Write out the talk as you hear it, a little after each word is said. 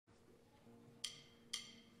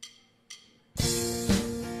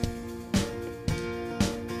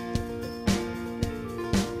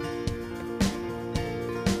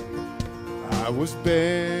was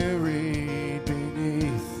buried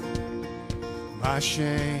beneath my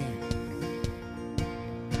shame.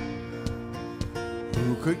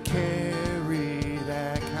 Who could carry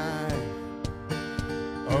that kind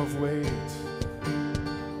of weight?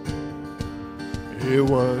 It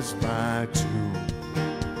was my tomb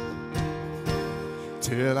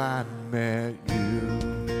till I met you.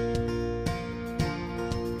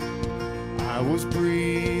 I was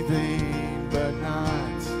breathing but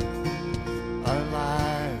not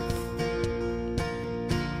alive.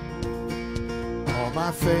 All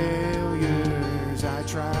my failures I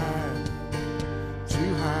tried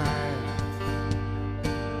to hide.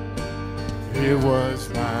 It was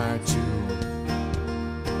my tomb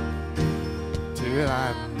till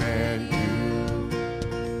I met you.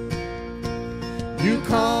 You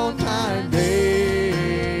called my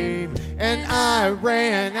name and I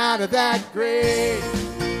ran out of that grave,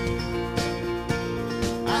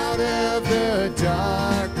 out of the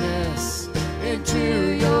darkness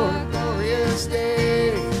into your glorious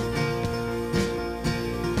day.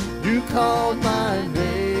 You called my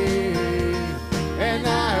name and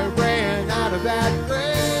I ran out of that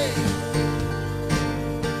grave,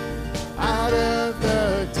 out of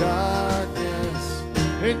the darkness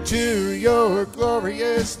into your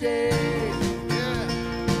glorious day.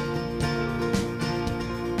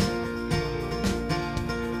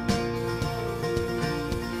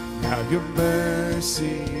 Now your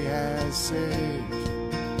mercy has saved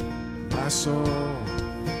my soul.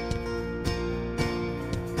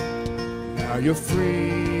 Now your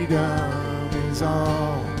freedom is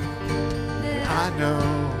all that I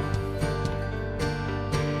know.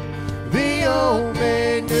 The old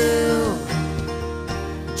man knew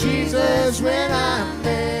Jesus when I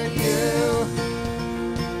met you.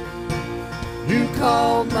 You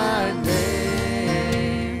called my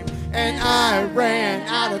name and I ran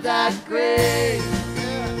out of that grave,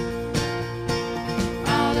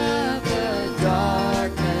 out of the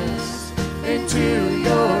darkness into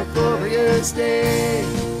your glorious day.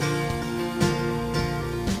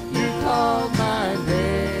 You called my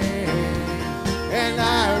name and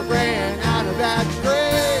I ran out of that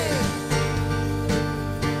grave,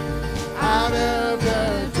 out of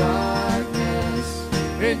the darkness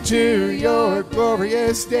into your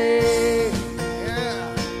glorious day.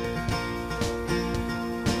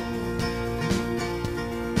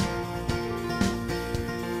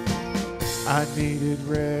 I needed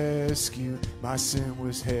rescue, my sin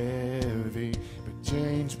was heavy, but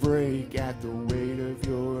chains break at the weight of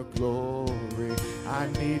your glory. I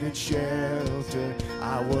needed shelter,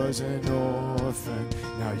 I was an orphan,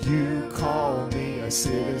 now you call me a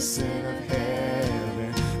citizen of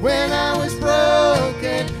heaven. When I was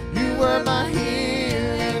broken, you were my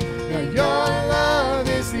healing, now your love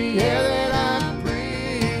is the air that I'm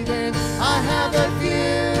breathing. I have a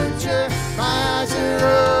future, my eyes are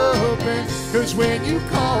open, 'cause when you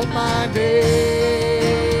called my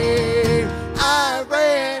name, I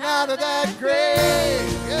ran out of that grave,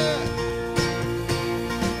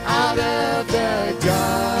 out of the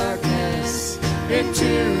darkness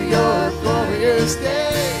into your glorious day.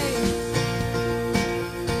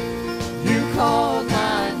 You called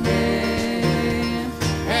my name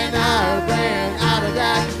and I ran out of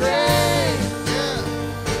that grave,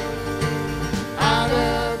 out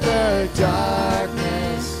of the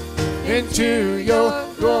darkness into your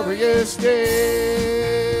glorious day.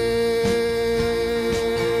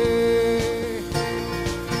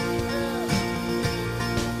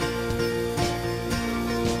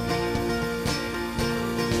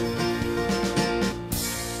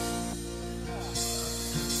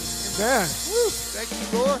 Amen. Woo. Thank you,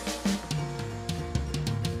 Lord.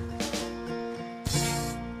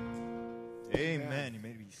 Amen. You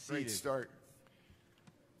may be seated. Great start.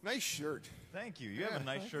 Nice shirt. Thank you. You have a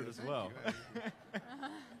nice shirt as well.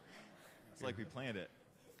 It's like we planned it.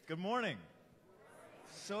 Good morning.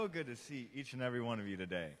 So good to see each and every one of you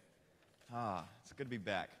today. It's good to be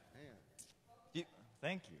back.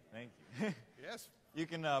 Thank you. Yes. You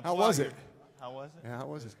can. How was it? How was it? Yeah, how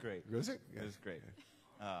was it? It was great. Was it? It was great.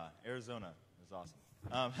 Arizona is awesome.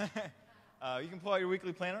 You can pull out your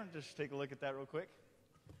weekly planner. Just take a look at that real quick.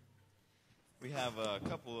 We have a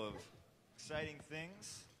couple of exciting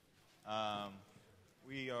things.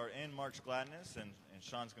 We are in March Gladness, and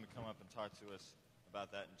Sean's going to come up and talk to us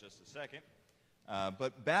about that in just a second.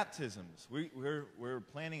 But baptisms. We're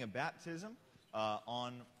planning a baptism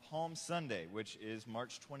on Palm Sunday, which is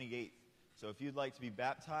March 28th. So if you'd like to be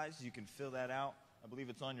baptized, you can fill that out. I believe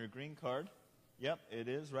it's on your green card. Yep, it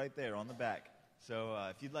is right there on the back. So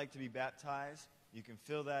if you'd like to be baptized, you can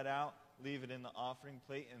fill that out, leave it in the offering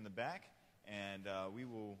plate in the back, and we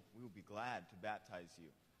will be glad to baptize you.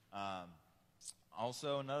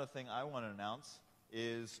 Also, another thing I want to announce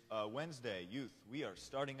is Wednesday, youth. We are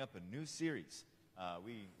starting up a new series.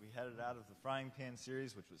 We headed out of the Frying Pan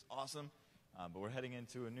series, which was awesome, but we're heading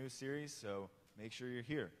into a new series, so make sure you're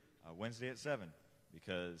here Wednesday at 7,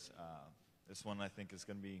 because this one I think is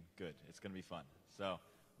going to be good. It's going to be fun. So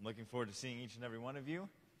I'm looking forward to seeing each and every one of you,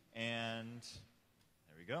 and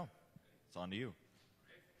there we go. It's on to you.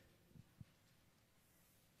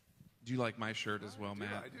 Do you like my shirt as well, Matt?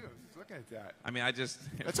 I do. I was just looking at that. I mean,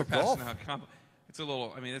 That's a golf. It's a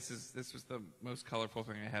little. I mean, this was the most colorful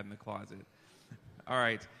thing I had in the closet. All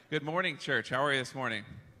right. Good morning, church. How are you this morning?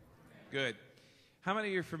 Good. How many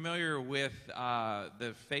of you are familiar with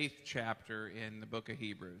the faith chapter in the book of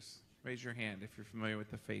Hebrews? Raise your hand if you're familiar with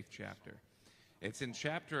the faith chapter. It's in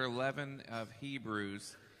chapter 11 of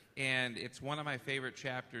Hebrews, and it's one of my favorite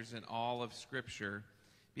chapters in all of Scripture,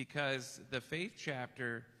 because the faith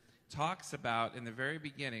chapter talks about, in the very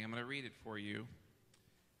beginning, I'm going to read it for you,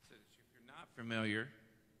 so that if you're not familiar,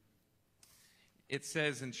 it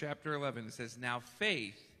says in chapter 11, it says, "Now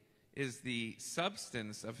faith is the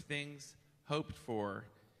substance of things hoped for,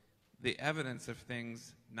 the evidence of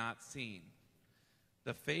things not seen."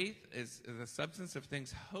 The faith is the substance of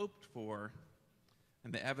things hoped for,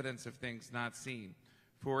 and the evidence of things not seen.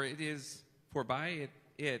 For by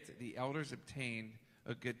it the elders obtained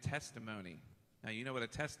a good testimony. Now you know what a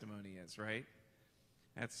testimony is, right?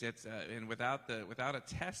 And without a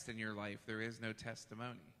test in your life, there is no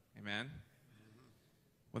testimony. Amen.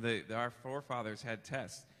 Well, our forefathers had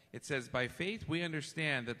tests. It says, "By faith we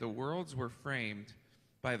understand that the worlds were framed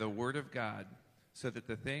by the word of God, so that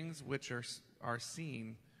the things which are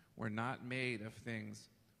seen were not made of things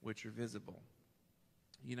which are visible."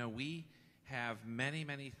 You know, we have many,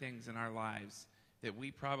 many things in our lives that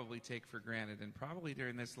we probably take for granted. And probably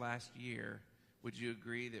during this last year, would you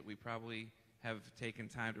agree that we probably have taken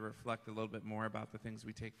time to reflect a little bit more about the things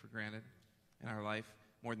we take for granted in our life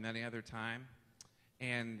more than any other time?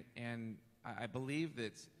 And I believe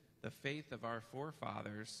that the faith of our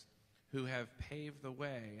forefathers who have paved the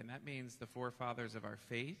way, and that means the forefathers of our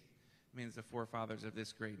faith, it means the forefathers of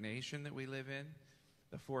this great nation that we live in,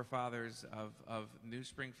 the forefathers of New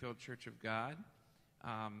Springfield Church of God,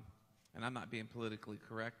 and I'm not being politically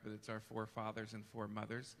correct, but it's our forefathers and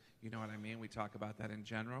foremothers. You know what I mean? We talk about that in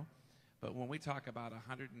general. But when we talk about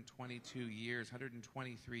 122 years,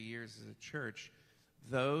 123 years as a church,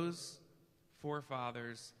 those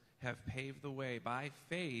forefathers have paved the way by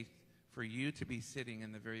faith for you to be sitting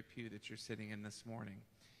in the very pew that you're sitting in this morning.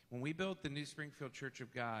 When we built the New Springfield Church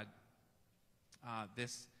of God,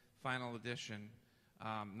 this final edition,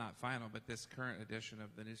 not final, but this current edition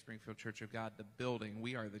of the New Springfield Church of God, the building,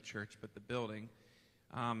 we are the church, but the building,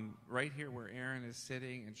 right here where Aaron is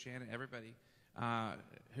sitting and Shannon, everybody,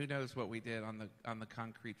 who knows what we did on the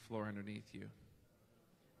concrete floor underneath you?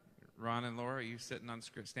 Ron and Laura, are you standing on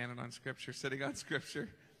Scripture, sitting on Scripture?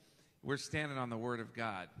 We're standing on the Word of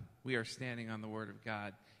God. We are standing on the Word of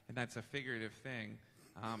God, and that's a figurative thing,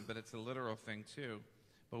 but it's a literal thing too.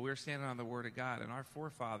 But we're standing on the Word of God, and our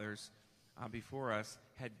forefathers before us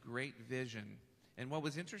had great vision. And what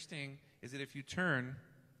was interesting is that if you turn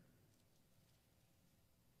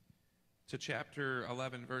to chapter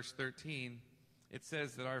 11, verse 13, it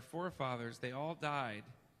says that our forefathers, they all died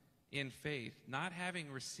in faith, not having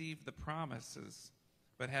received the promises,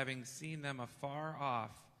 but having seen them afar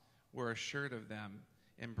off, were assured of them,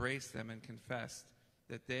 embraced them, and confessed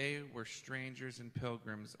that they were strangers and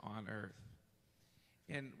pilgrims on earth.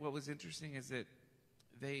 And what was interesting is that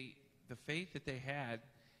the faith that they had,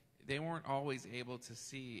 they weren't always able to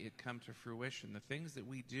see it come to fruition. The things that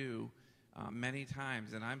we do many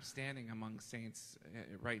times, and I'm standing among saints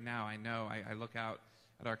right now, I look out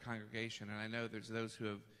at our congregation, and I know there's those who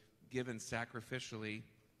have given sacrificially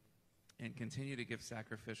and continue to give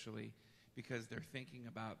sacrificially because they're thinking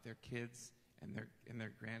about their kids and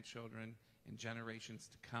their grandchildren and generations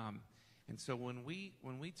to come. And so when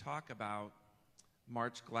we talk about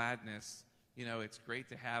March Gladness, you know, it's great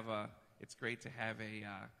to have a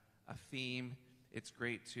theme. It's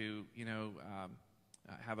great to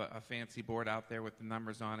have a fancy board out there with the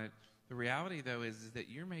numbers on it. The reality, though, is that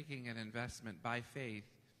you're making an investment by faith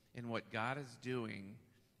in what God is doing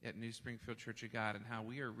at New Springfield Church of God and how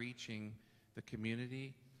we are reaching the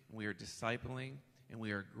community, and we are discipling, and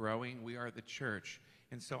we are growing. We are the church.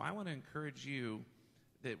 And so I want to encourage you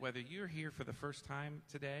that whether you're here for the first time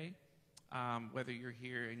today, whether you're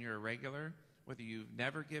here and you're a regular, whether you've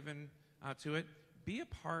never given to it, be a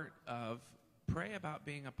part of, pray about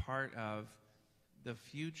being a part of the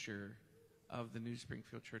future of the New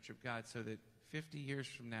Springfield Church of God so that 50 years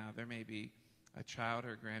from now, there may be a child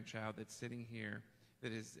or grandchild that's sitting here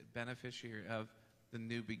that is a beneficiary of the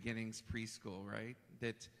New Beginnings preschool, right?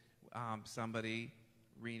 That somebody,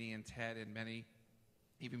 Renee and Ted and many,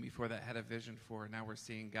 even before that, had a vision for. Now we're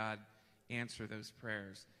seeing God answer those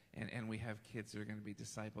prayers, and we have kids that are going to be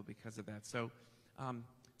discipled because of that. So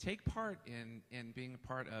take part in being a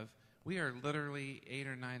part of. We are literally 8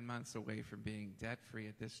 or 9 months away from being debt-free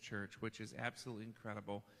at this church, which is absolutely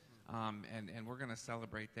incredible, and we're going to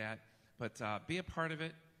celebrate that. But be a part of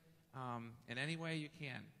it in any way you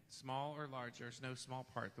can, small or large. There's no small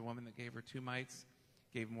part. The woman that gave her 2 mites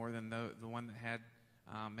gave more than the one that had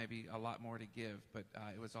maybe a lot more to give, but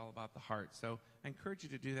it was all about the heart. So I encourage you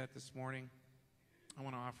to do that this morning. I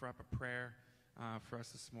want to offer up a prayer for us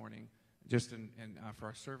this morning, just for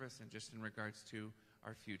our service and just in regards to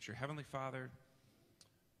our future. Heavenly Father,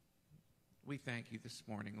 we thank you this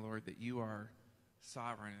morning, Lord, that you are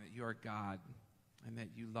sovereign and that you are God and that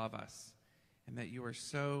you love us and that you are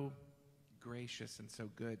so gracious and so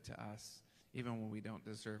good to us, even when we don't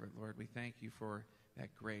deserve it, Lord. We thank you for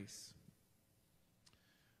that grace.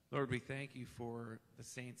 Lord, we thank you for the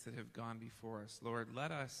saints that have gone before us. Lord,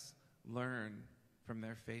 let us learn from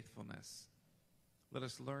their faithfulness. Let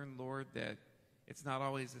us learn, Lord, that it's not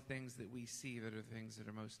always the things that we see that are the things that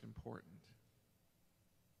are most important.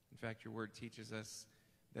 In fact, your word teaches us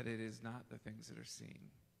that it is not the things that are seen,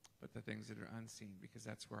 but the things that are unseen, because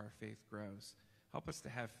that's where our faith grows. Help us to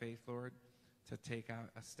have faith, Lord, to take out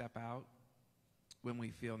a step out when we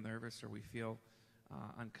feel nervous or we feel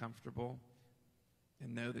uncomfortable,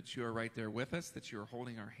 and know that you are right there with us, that you are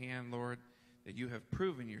holding our hand, Lord, that you have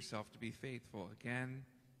proven yourself to be faithful again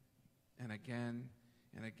and again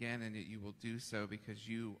and again, and that you will do so because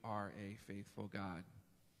you are a faithful God.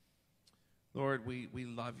 Lord, we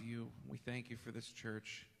love you. We thank you for this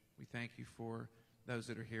church. We thank you for those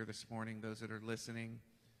that are here this morning, those that are listening,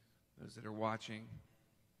 those that are watching.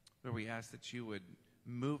 Lord, we ask that you would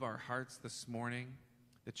move our hearts this morning,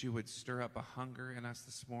 that you would stir up a hunger in us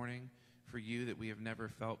this morning for you that we have never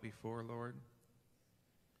felt before, Lord.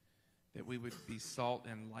 That we would be salt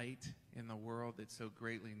and light in the world that so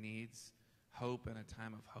greatly needs hope in a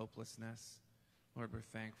time of hopelessness. Lord, we're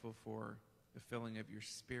thankful for the filling of your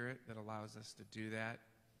Spirit that allows us to do that.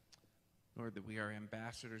 Lord, that we are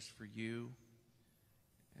ambassadors for you,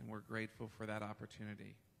 and we're grateful for that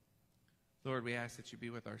opportunity. Lord, we ask that you be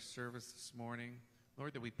with our service this morning.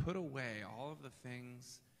 Lord, that we put away all of the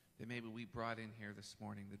things that maybe we brought in here this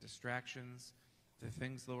morning, the distractions, the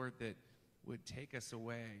things, Lord, that would take us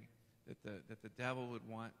away, that the devil would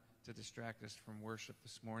want to distract us from worship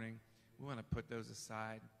this morning. We want to put those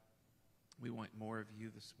aside. We want more of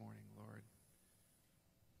you this morning, Lord.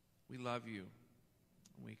 We love you.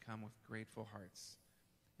 We come with grateful hearts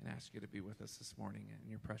and ask you to be with us this morning. In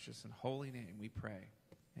your precious and holy name we pray.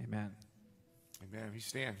 Amen. Amen. If you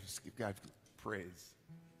stand, just give God praise.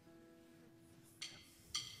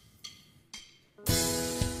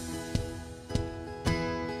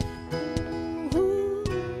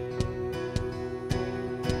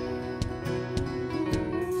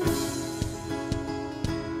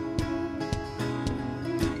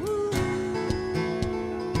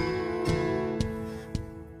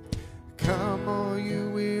 Come all you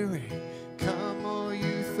weary, come all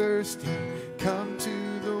you thirsty, come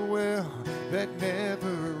to the well that never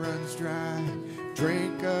runs dry.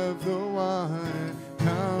 Drink of the water,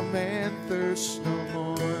 come and thirst no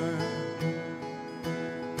more.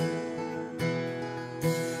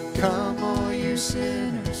 Come all you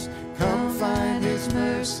sinners, come find his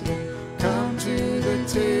mercy. Come to the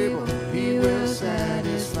table, he will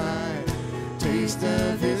satisfy. Taste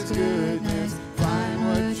of his goodness, find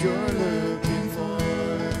what you're looking for.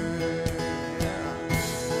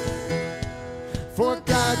 For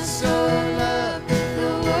God so loved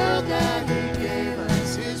the world that he gave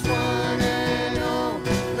us his one and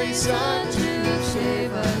only Son to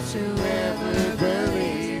save us. Whoever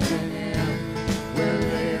believes in him will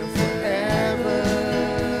live forever.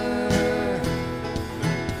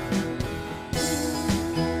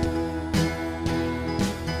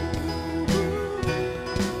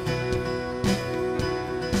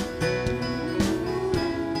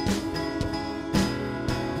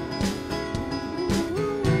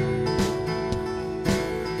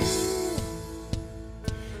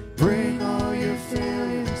 Bring all your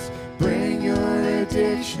failures, bring your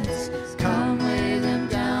addictions. Come lay them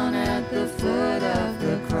down at the foot of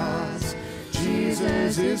the cross.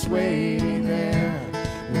 Jesus is waiting there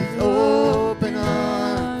with open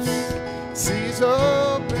arms. Sees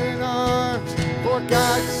open arms. For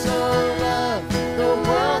God so loved the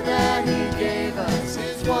world that he gave us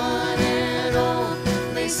his one and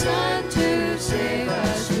only Son to save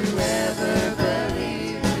us. Whoever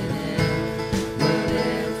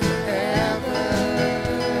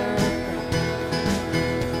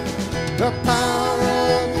The power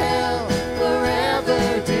of hell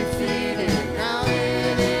forever defeated. Now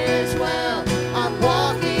it is well. I'm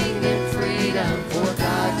walking in freedom. For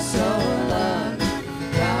God so loved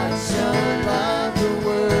the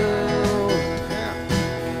world.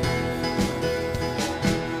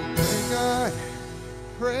 Yeah.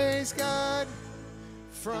 Praise God,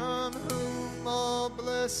 from whom all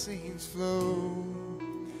blessings flow.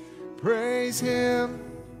 Praise Him,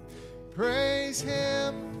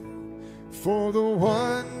 for the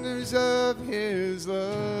wonders of His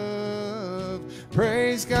love.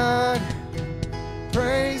 Praise God,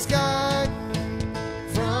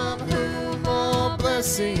 from whom all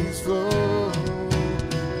blessings flow.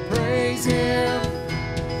 Praise Him,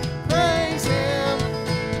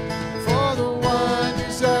 for the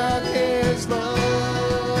wonders of His love.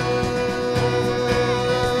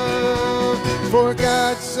 For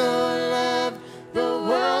God so loved the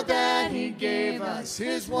world that He gave us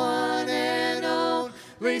His one and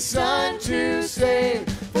only Son to save.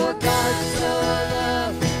 For God so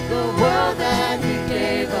loved the world that He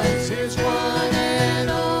gave us His one and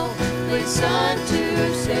only Son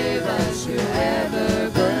to save us. Whoever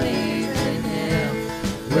believes in Him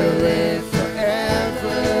will live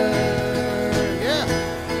forever. Yeah.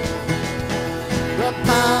 The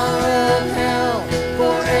power of hell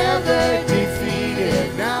forever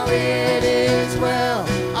defeated. Now it is well.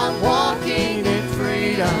 I'm walking in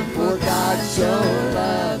freedom. For God so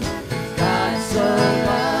loved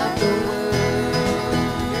the world.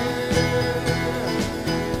 Yeah.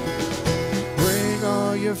 Bring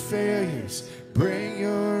all your failures, bring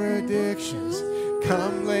your addictions.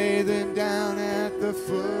 Come lay them down at the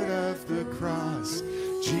foot of the cross.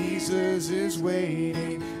 Jesus is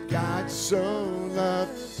waiting. God so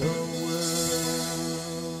loved the world.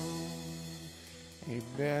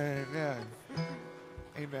 Amen, amen.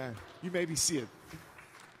 Amen. You may be seated.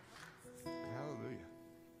 Hallelujah.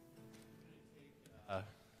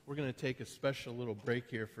 We're going to take a special little break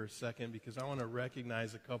here for a second because I want to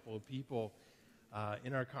recognize a couple of people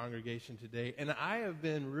in our congregation today. And I have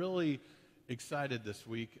been really excited this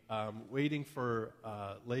week, waiting for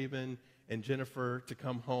Laban and Jennifer to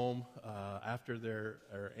come home after their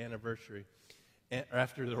anniversary, or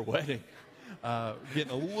after their wedding.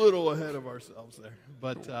 Getting a little ahead of ourselves there.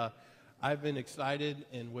 But I've been excited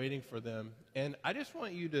and waiting for them. And I just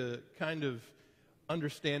want you to kind of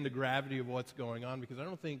understand the gravity of what's going on, because I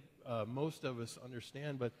don't think most of us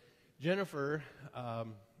understand. But Jennifer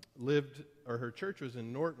lived, or her church was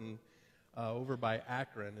in Norton, over by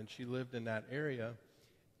Akron, and she lived in that area.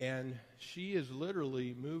 And she is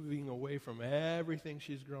literally moving away from everything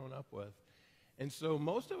she's grown up with. And so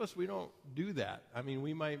most of us, we don't do that. I mean,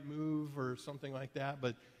 we might move or something like that,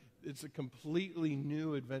 but it's a completely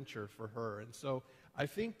new adventure for her. And so I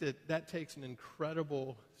think that takes an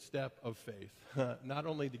incredible step of faith, not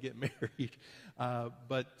only to get married,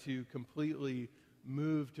 but to completely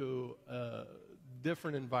move to a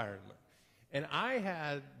different environment. And I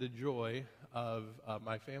had the joy of,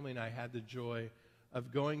 my family and I had the joy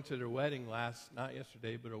of going to their wedding not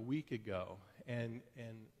yesterday, but a week ago, and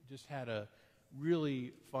just had a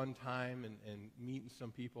really fun time and meeting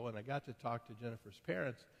some people. And I got to talk to Jennifer's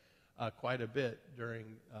parents quite a bit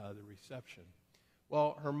during the reception.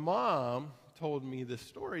 Well, her mom told me this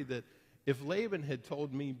story that if Laban had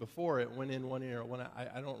told me before, it went in one ear,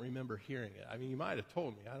 I don't remember hearing it. I mean, he might have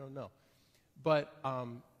told me, I don't know. But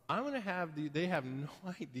I'm going to have they have no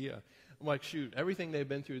idea. I'm like, shoot, everything they've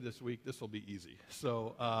been through this week, this will be easy.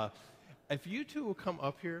 So if you two will come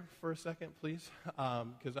up here for a second, please,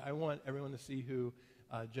 because I want everyone to see who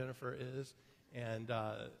Jennifer is, and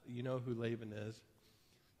you know who Laban is.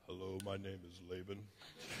 Hello, my name is Laban.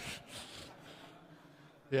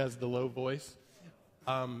 He has the low voice.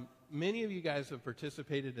 Many of you guys have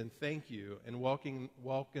participated in thank you and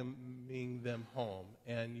welcoming them home,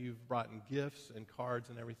 and you've brought in gifts and cards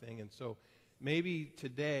and everything. And so maybe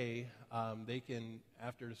today they can,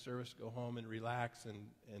 after the service, go home and relax and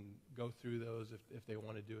go through those if they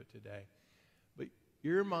want to do it today. But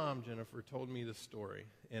your mom, Jennifer, told me this story,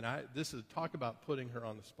 and this is talk about putting her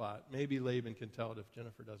on the spot. Maybe Laban can tell it if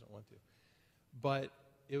Jennifer doesn't want to. But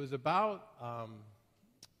it was about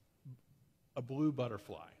a blue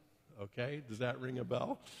butterfly. Okay, does that ring a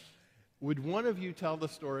bell? Would one of you tell the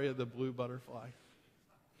story of the blue butterfly?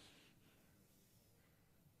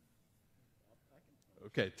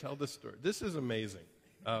 Okay, tell the story. This is amazing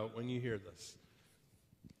when you hear this.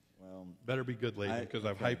 Well, better be good, Laban, because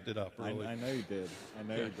I've hyped it up early. I know you did.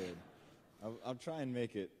 You did. I'll try and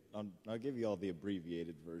make it. I'll give you all the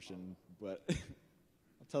abbreviated version, but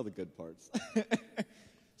I'll tell the good parts.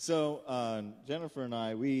 So Jennifer and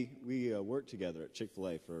I, we worked together at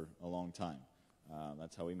Chick-fil-A for a long time.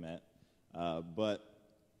 That's how we met. But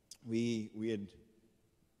we had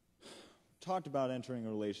talked about entering a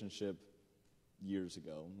relationship years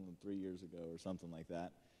ago, 3 years ago or something like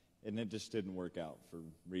that, and it just didn't work out for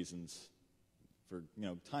reasons,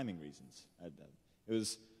 timing reasons. It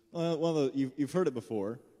was one of the, you've heard it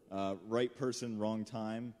before, right person, wrong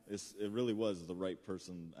time. It really was the right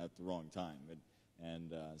person at the wrong time.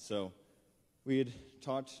 So we had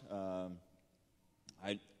talked.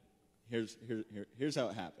 Here's how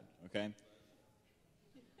it happened. Okay,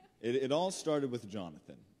 it all started with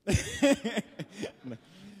Jonathan.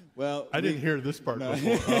 Well, I didn't hear this part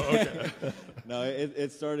before. Oh, okay. No,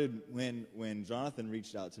 it started when Jonathan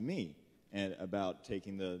reached out to me about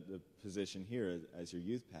taking the position here as your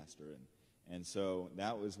youth pastor, and so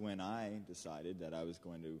that was when I decided that I was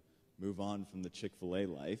going to move on from the Chick-fil-A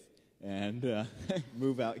life and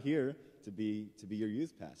move out here to be your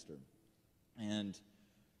youth pastor. And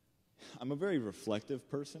I'm a very reflective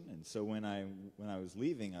person, and so when I was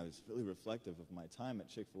leaving, I was really reflective of my time at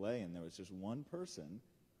Chick-fil-A, and there was just one person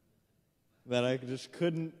that I just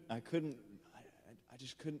couldn't. It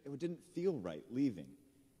didn't feel right leaving,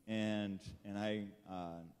 and I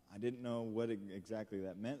didn't know what exactly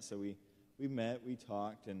that meant. So we met, we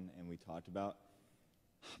talked, and we talked about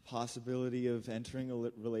possibility of entering a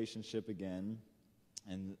relationship again,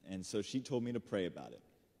 and so she told me to pray about it,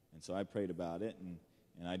 and so I prayed about it, and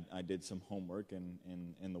I did some homework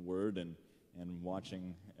in the Word and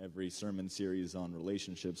watching every sermon series on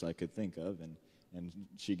relationships I could think of, and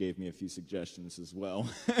she gave me a few suggestions as well.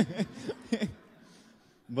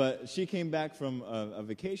 But she came back from a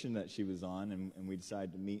vacation that she was on, and we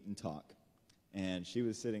decided to meet and talk. And she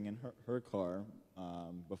was sitting in her car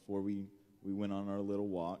before we went on our little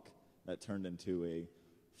walk that turned into a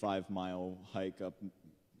 5-mile hike up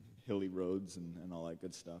hilly roads and all that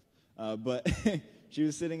good stuff. But she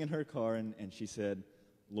was sitting in her car, and she said,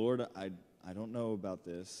 "Lord, I don't know about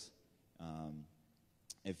this.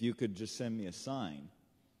 If you could just send me a sign,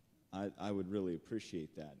 I would really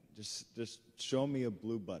appreciate that. Just show me a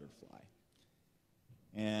blue butterfly."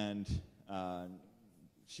 And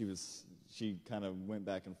she kind of went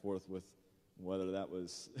back and forth with whether that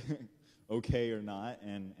was okay or not,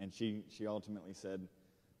 and she ultimately said,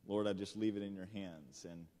 "Lord, I just leave it in your hands."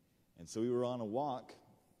 And so we were on a walk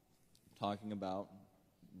talking about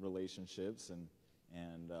relationships and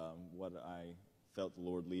what I felt the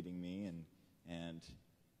Lord leading me, and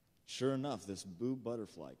sure enough, this blue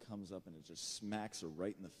butterfly comes up and it just smacks her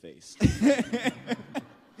right in the face.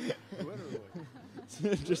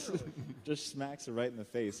 just smacks her right in the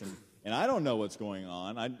face, and I don't know what's going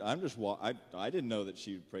on. I didn't know that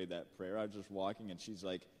she prayed that prayer. I was just walking, and she's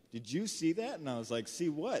like, "Did you see that?" And I was like, "See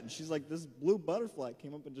what?" And she's like, "This blue butterfly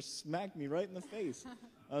came up and just smacked me right in the face."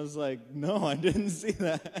 I was like, "No, I didn't see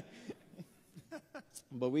that."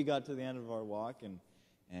 But we got to the end of our walk, and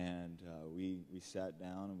we sat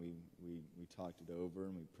down, and we talked it over,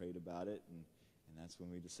 and we prayed about it, and that's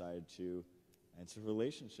when we decided to enter a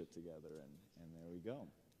relationship together, and there we go.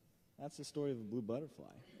 That's the story of a blue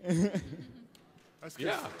butterfly. That's good.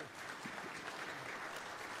 Yeah.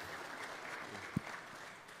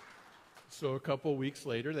 So a couple weeks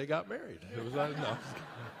later, they got married. It was not enough.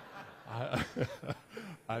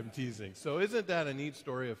 I'm teasing. So isn't that a neat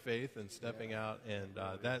story of faith and stepping out? And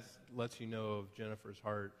that lets you know of Jennifer's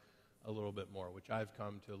heart a little bit more, which I've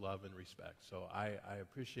come to love and respect. So I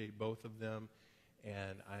appreciate both of them,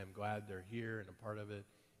 and I am glad they're here and a part of it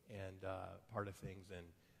and part of things. And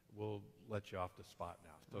we'll let you off the spot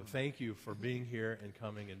now. So thank you for being here and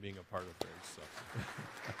coming and being a part of things. So.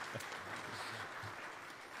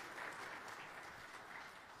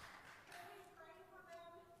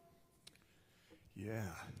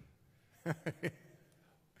 Yeah.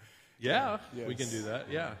 Yeah, Yes. we can do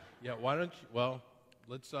that. Yeah. Yeah, why don't you, well,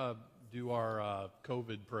 let's do our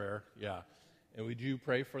COVID prayer. Yeah. And would you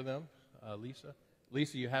pray for them, Lisa?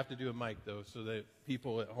 Lisa, you have to do a mic, though, so that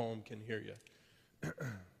people at home can hear you.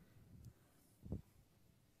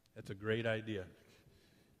 That's a great idea.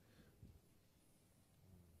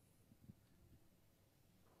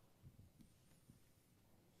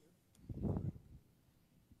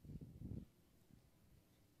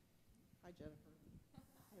 Hi, Jennifer. Hi,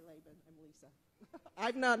 Laban. I'm Lisa.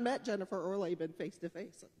 I've not met Jennifer or Laban face to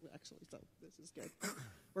face, actually, so this is good.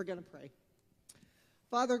 We're going to pray.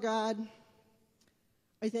 Father God,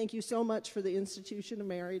 I thank you so much for the institution of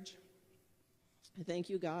marriage. I thank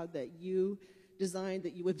you, God, that you designed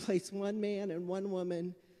that you would place one man and one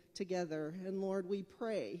woman together. And Lord, we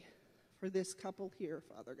pray for this couple here,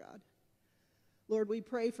 Father God. Lord, we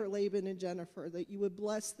pray for Laban and Jennifer that you would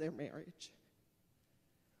bless their marriage.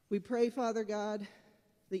 We pray, Father God,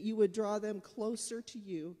 that you would draw them closer to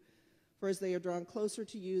you, for as they are drawn closer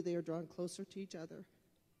to you, they are drawn closer to each other.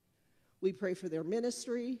 We pray for their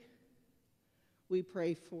ministry. We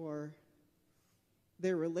pray for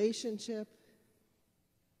their relationship.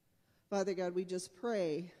 Father God, we just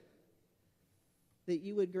pray that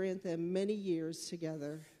you would grant them many years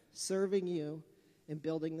together, serving you and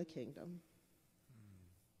building the kingdom.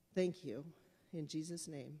 Thank you. In Jesus'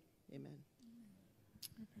 name, amen.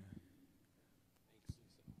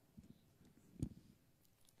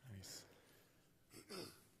 Nice.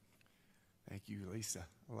 Thank you, Lisa.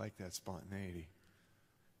 I like that spontaneity.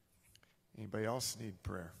 Anybody else need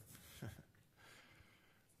prayer?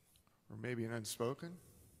 Or maybe an unspoken?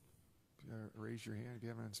 Raise your hand if you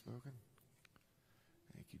have an unspoken.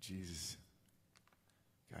 Thank you, Jesus.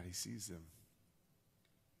 God, he sees them.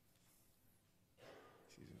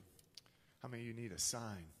 He sees them. How many of you need a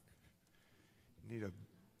sign? You need a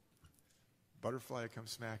butterfly to come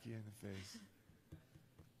smack you in the face?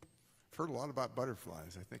 I've heard a lot about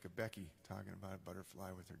butterflies. I think of Becky talking about a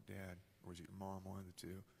butterfly with her dad. Or was it your mom? One of the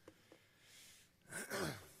two.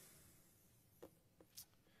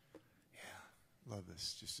 Yeah, love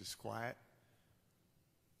this. Just as quiet.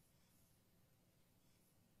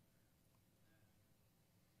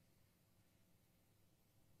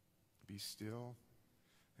 Be still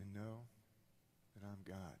and know that I'm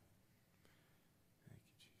God. Thank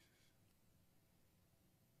you, Jesus.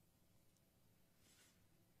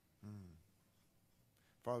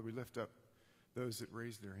 Father, we lift up those that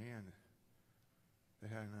raised their hand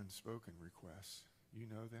that had an unspoken request. You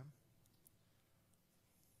know them.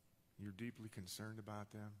 You're deeply concerned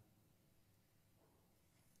about them.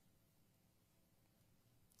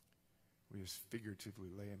 We just figuratively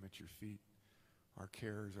lay them at your feet. Our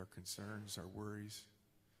cares, our concerns, our worries.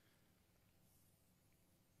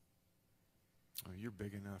 Oh, you're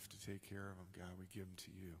big enough to take care of them, God. We give them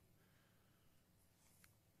to you.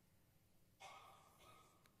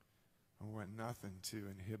 I want nothing to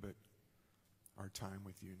inhibit our time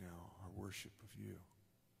with you now, our worship of you.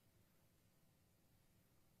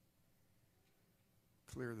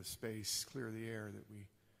 Clear the space, clear the air that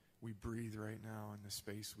we breathe right now in the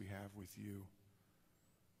space we have with you.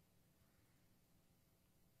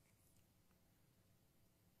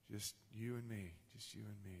 Just you and me, just you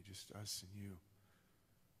and me, just us and you.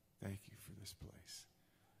 Thank you for this place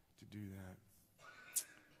to do that.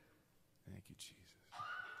 Thank you, Jesus.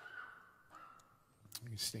 You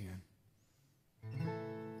can stand.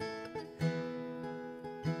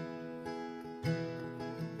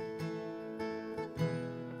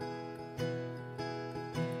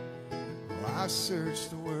 Oh, I searched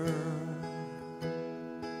the world,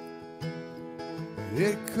 but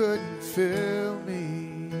it couldn't fill me.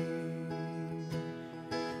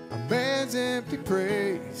 A man's empty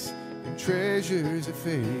praise and treasures of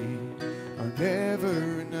faith are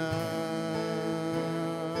never enough.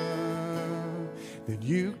 Then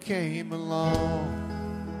you came along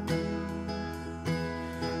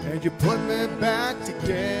and you put me back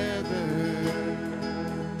together,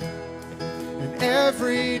 and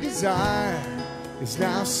every desire is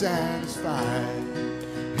now satisfied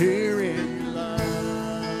here in your love.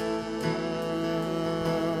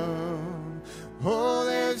 Oh,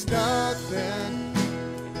 there's nothing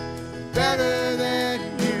better than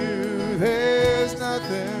you. There's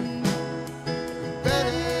nothing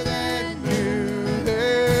better than you.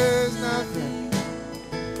 There's nothing.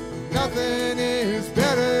 Nothing is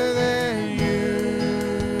better than you.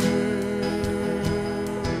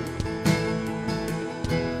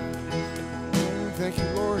 Thank you,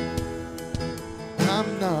 Lord.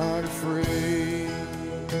 I'm not afraid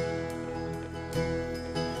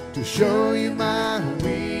to show you my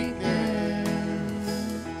weakness,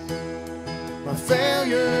 my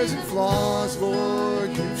failures and flaws,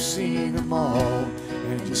 Lord. You've seen them all,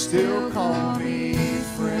 and you still call me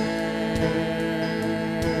friend.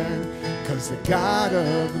 'Cause the God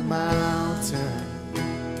of the mountain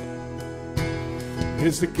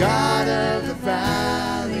is the God of the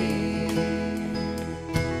valley,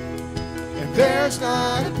 and there's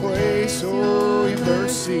not a place, oh, in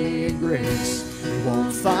mercy and grace you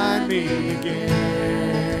won't find me again.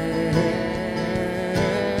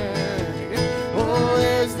 Oh,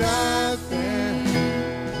 there's nothing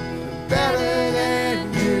better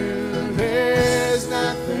than you. There's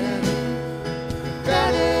nothing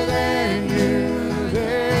better than you.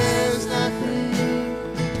 There's nothing,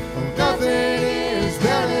 oh, nothing is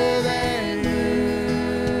better than you.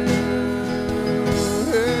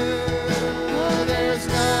 Oh, there's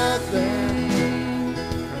nothing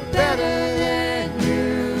better than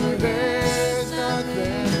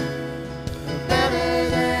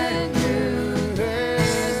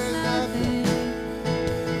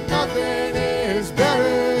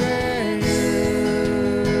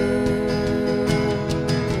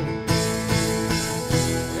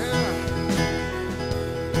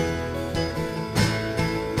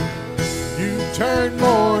turn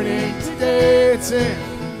mourning to dancing.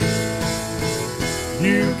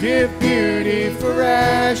 You give beauty for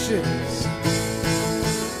ashes.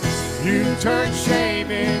 You turn shame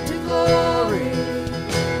into glory.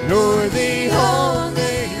 You're the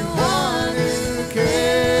only one who can.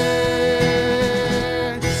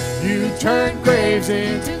 You turn graves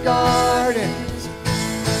into gardens.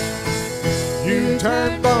 You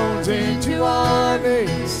turn bones into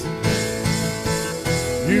armies.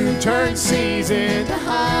 You turn seas into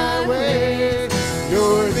highways.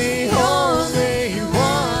 You're the only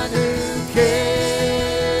one who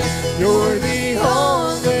can. You're the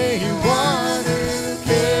only one who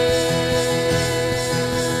can.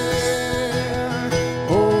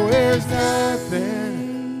 Oh, there's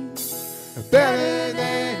nothing better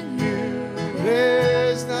than you.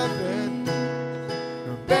 There's nothing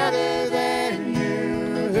better than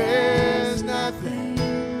you. There's nothing.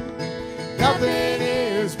 Nothing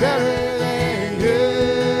is better than you.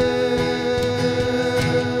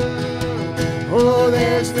 Oh,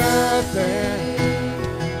 there's nothing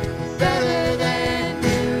better than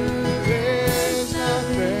you. There's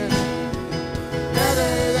nothing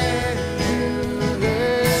better than you.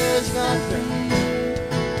 There's nothing.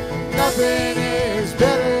 Nothing is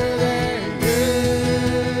better than you.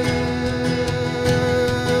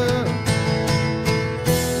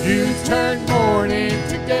 You turn mourning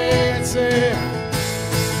to dancing.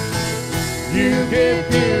 You give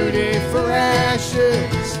beauty for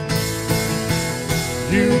ashes.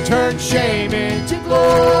 You turn shame into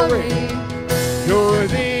glory. You're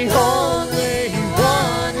the only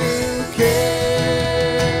one who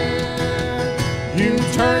can. You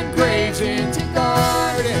turn graves into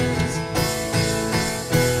gardens.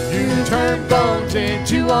 You turn bones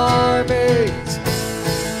into armies.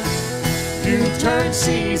 You turn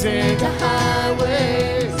seas into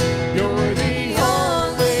highways. You're the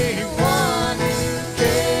only one who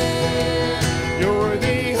can. You're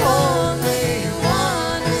the only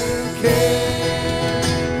one who can.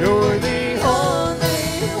 You're the only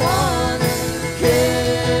one who can.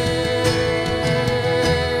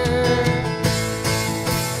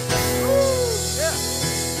 Woo, yeah.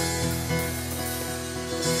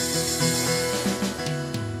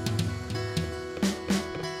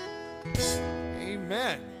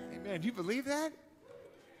 Amen. Amen. Do you believe that?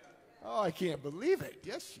 Oh, I can't believe it.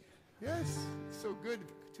 Yes. Yes. So good.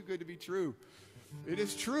 Too good to be true. It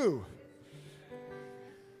is true.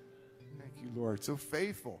 Thank you, Lord. So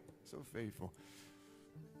faithful. So faithful.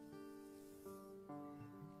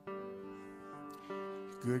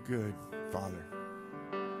 Good, good, Father.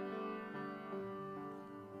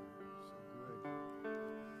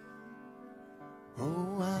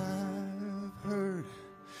 Oh, I've heard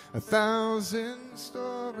 1,000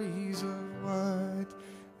 stories of what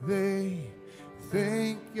they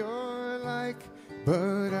think you're like,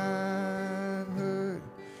 but I've heard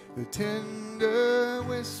the tender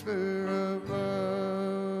whisper of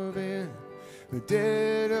love in the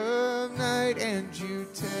dead of night, and you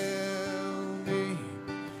tell me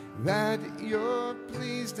that you're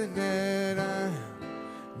pleased and that I'm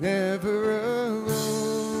never alone.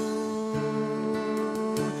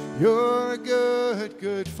 You're a good,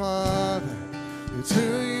 good Father. It's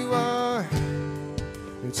who you are.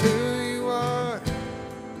 It's who you are.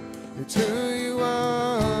 It's who you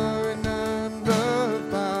are, and I'm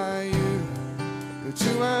loved by you. It's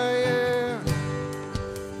who I am.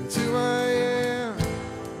 It's who I am.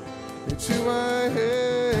 It's who I am.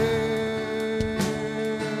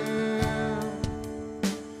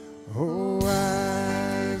 Oh,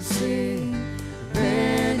 I've seen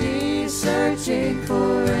many searching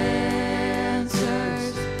for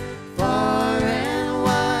answers far and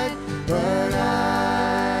wide, but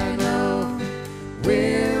I know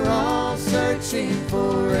we're all searching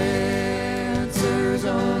for answers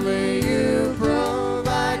only you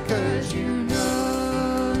provide, 'cause you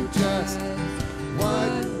know just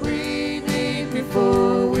what we need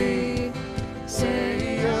before we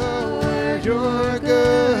say a word. You're a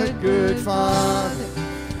good, good Father.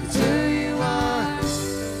 It's who you are.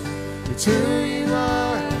 It's who you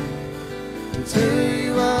are. It's who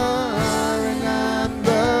you are, and I'm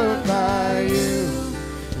loved by you.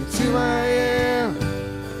 It's who I am.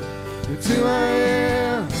 It's who I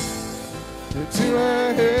am. It's who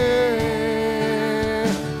I am.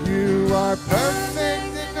 You are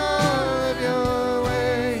perfect in all of your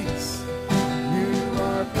ways. You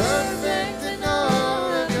are perfect in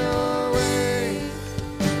all of your ways.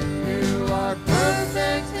 You are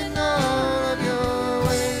perfect in all of your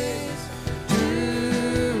ways.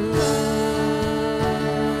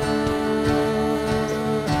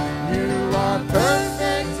 You are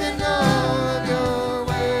perfect in all of your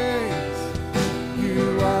ways.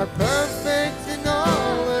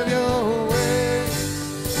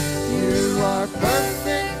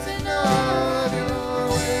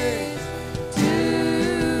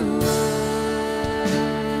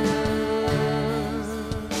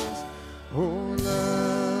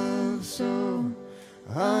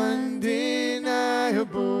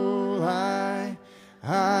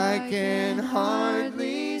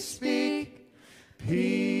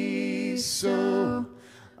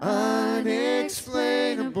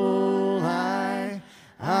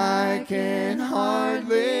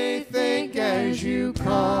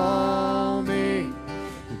 call me,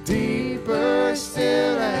 deeper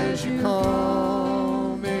still as you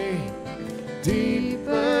call me,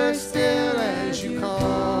 deeper still as you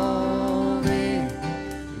call me,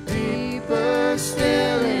 deeper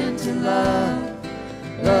still into love,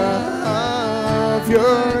 love. You're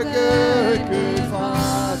a good, good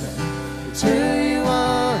Father. It's who you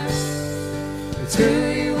are, it's who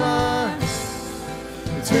you are,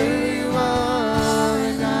 it's who you are,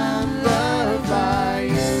 and I'm loved by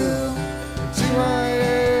you. It's who I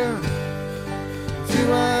am, it's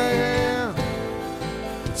who I am,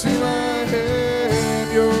 it's who I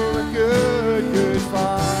am. You're a good, good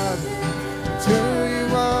Father. It's who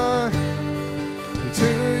you are, it's who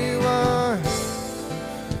you are,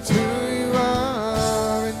 it's who you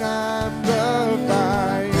are, and I'm loved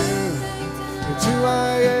by you. It's who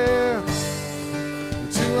I am,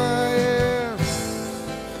 it's who I am,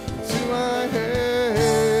 it's who I am.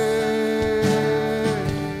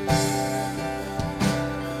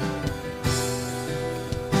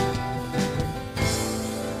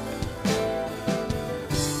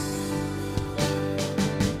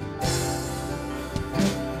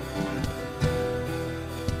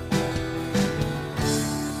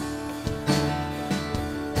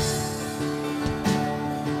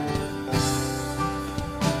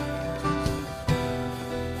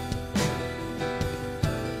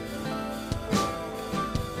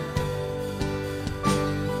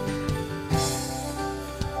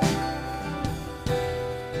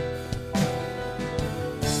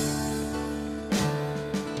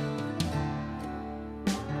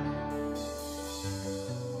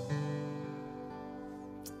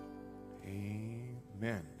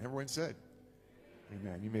 Amen. Everyone said,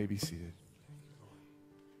 amen. You may be seated.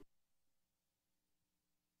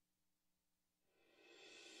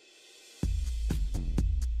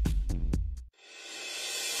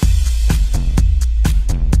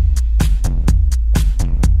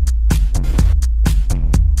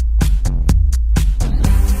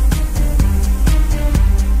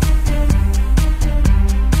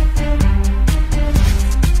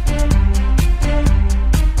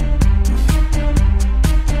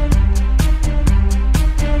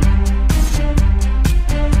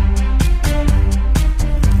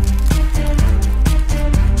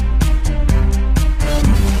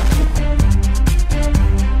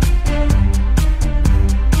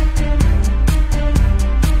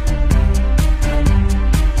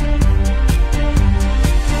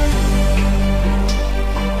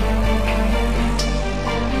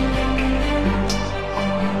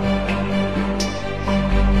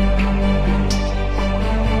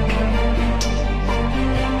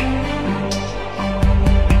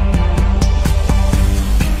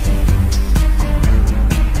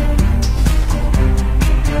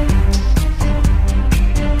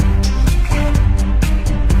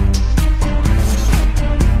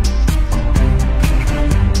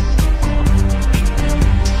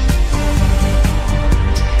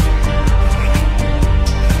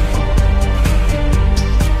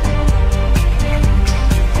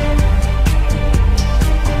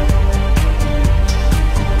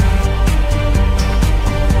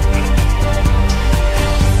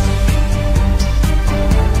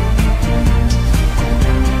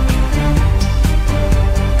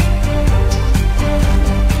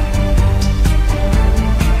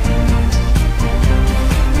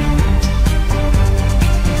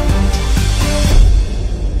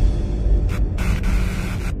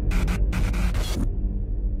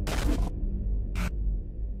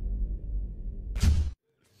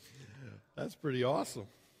 That's pretty awesome.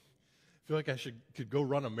 I feel like I could go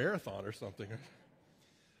run a marathon or something.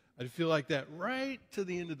 I'd feel like that right to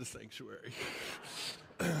the end of the sanctuary.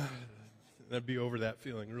 I'd be over that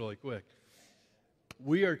feeling really quick.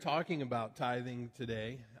 We are talking about tithing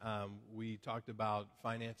today. We talked about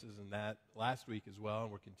finances and that last week as well,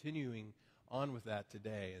 and we're continuing on with that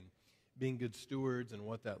today and being good stewards and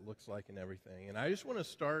what that looks like and everything. And I just want to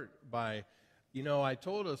start by, I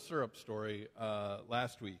told a syrup story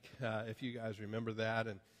last week, if you guys remember that,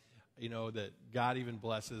 and that God even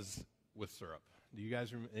blesses with syrup. Do you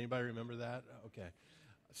guys, anybody remember that? Okay.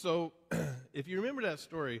 So if you remember that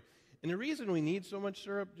story, and the reason we need so much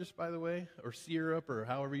syrup, just by the way, or syrup, or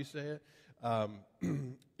however you say it,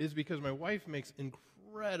 is because my wife makes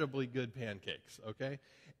incredibly good pancakes, okay?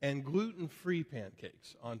 And gluten-free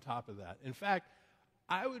pancakes on top of that. In fact,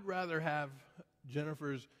 I would rather have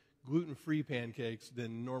Jennifer's gluten-free pancakes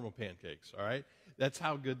than normal pancakes, all right? That's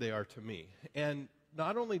how good they are to me. And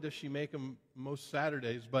not only does she make them most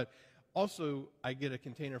Saturdays, but also I get a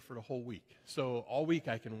container for the whole week. So all week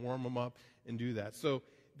I can warm them up and do that. So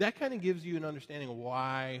that kind of gives you an understanding of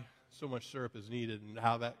why so much syrup is needed and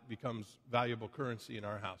how that becomes valuable currency in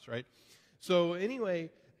our house, right? So anyway,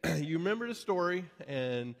 you remember the story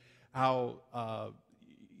and how,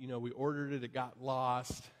 we ordered it, it got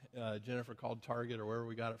lost. Jennifer called Target or wherever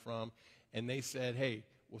we got it from, and they said, hey,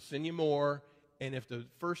 we'll send you more, and if the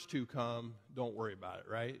first 2 come, don't worry about it,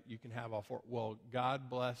 right? You can have all 4. Well, God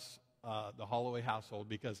bless the Holloway household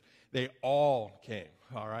because they all came,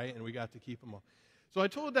 all right, and we got to keep them all. So I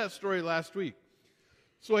told that story last week.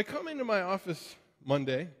 So I come into my office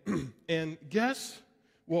Monday, and guess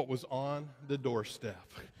what was on the doorstep?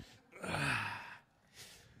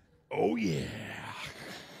 Oh, yeah.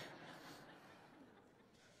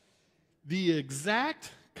 The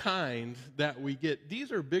exact kind that we get.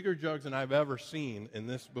 These are bigger jugs than I've ever seen in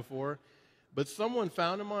this before, but someone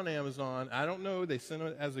found them on Amazon. I don't know. They sent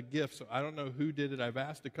it as a gift, so I don't know who did it. I've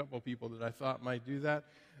asked a couple of people that I thought might do that,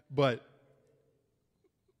 but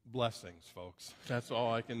blessings, folks. That's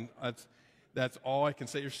all I can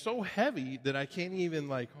say. They're so heavy that I can't even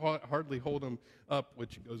hardly hold them up,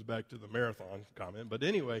 which goes back to the marathon comment. But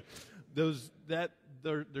anyway,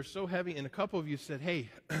 they're so heavy, and a couple of you said, hey,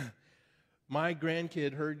 my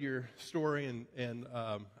grandkid heard your story, and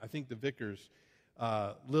I think the Vickers,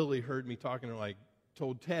 Lily heard me talking to her,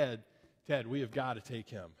 told Ted, we have got to take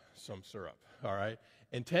him some syrup, all right?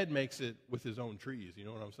 And Ted makes it with his own trees, you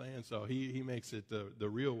know what I'm saying? So he makes it the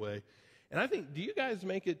real way. And I think, do you guys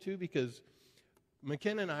make it too? Because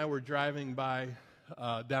McKenna and I were driving by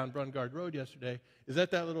down Brungard Road yesterday. Is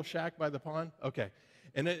that little shack by the pond? Okay.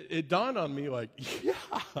 And it dawned on me yeah,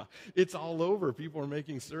 it's all over. People are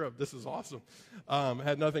making syrup. This is awesome.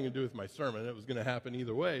 Had nothing to do with my sermon. It was going to happen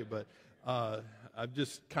either way. But I've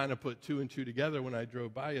just kind of put 2 and 2 together when I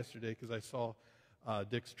drove by yesterday because I saw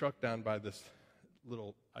Dick's truck down by this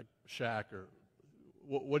little shack, or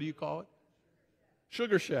what do you call it?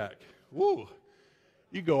 Sugar shack. Woo.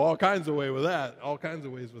 You go all kinds of ways with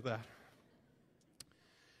that.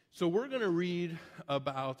 So we're going to read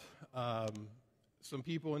about some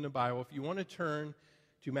people in the Bible. If you want to turn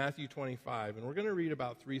to Matthew 25, and we're going to read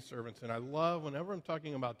about 3 servants. And I love, whenever I'm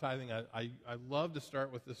talking about tithing, I love to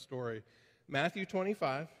start with this story. Matthew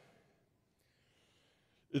 25.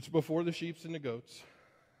 It's before the sheep and the goats.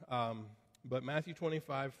 But Matthew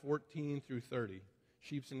 25, 14 through 30.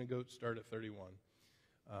 Sheep and the goats start at 31.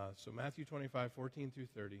 So Matthew 25, 14 through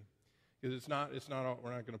 30. Because it's not all,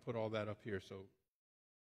 we're not going to put all that up here. So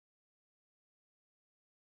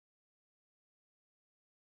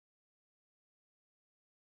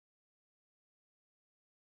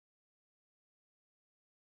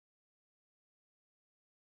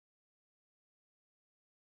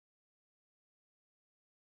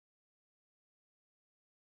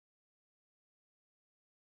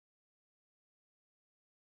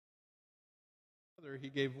he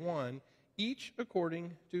gave one, each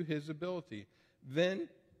according to his ability. Then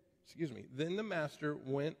the master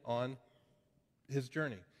went on his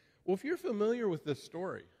journey. Well, if you're familiar with this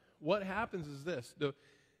story, what happens is this.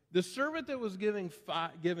 The servant that was given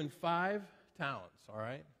 5 talents, all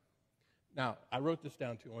right? Now, I wrote this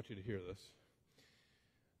down too. I want you to hear this.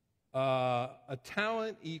 A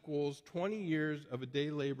talent equals 20 years of a day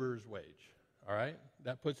laborer's wage, all right?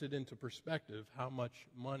 That puts it into perspective how much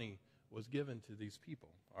money was given to these people,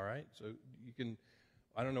 all right? So you can,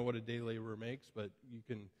 I don't know what a day laborer makes, but you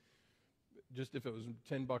can, just if it was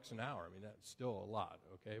 $10 an hour, I mean, that's still a lot,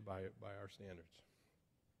 okay, by our standards.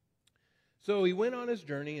 So he went on his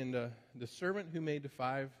journey, and the servant who made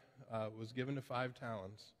was given to 5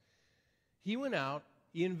 talents. He went out,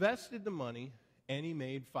 he invested the money, and he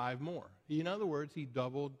made 5 more. In other words, he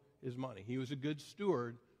doubled his money. He was a good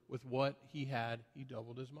steward with what he had. He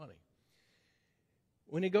doubled his money.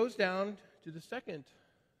 When he goes down to the second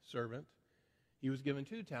servant, he was given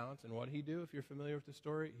 2 talents, and what did he do? If you're familiar with the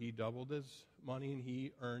story, he doubled his money, and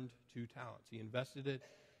he earned 2 talents. He invested it,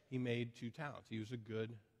 he made 2 talents. He was a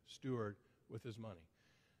good steward with his money.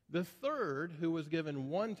 The third, who was given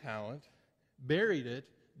 1 talent, buried it,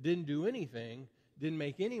 didn't do anything, didn't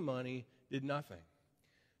make any money, did nothing.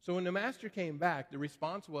 So when the master came back, the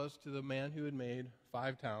response was to the man who had made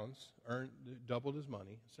 5 talents, doubled his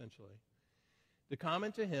money, essentially. The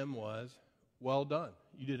comment to him was, well done.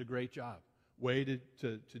 You did a great job. Way to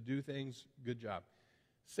do things, good job.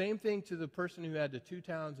 Same thing to the person who had the 2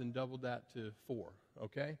 talents and doubled that to 4,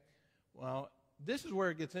 okay? Well, this is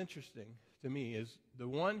where it gets interesting to me, is the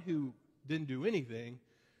one who didn't do anything,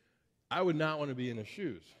 I would not want to be in his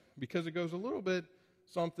shoes, because it goes a little bit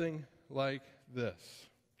something like this.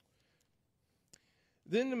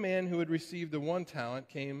 Then the man who had received the 1 talent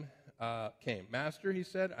came. Master, he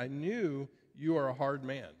said, I knew you are a hard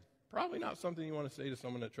man. Probably not something you want to say to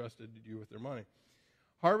someone that trusted you with their money.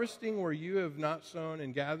 harvesting where you have not sown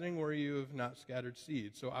and gathering where you have not scattered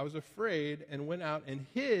seed. So I was afraid and went out and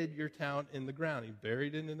hid your talent in the ground. He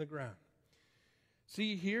buried it in the ground.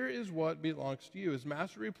 See, here is what belongs to you. His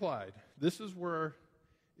master replied, this is where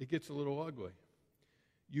it gets a little ugly.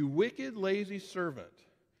 You wicked, lazy servant.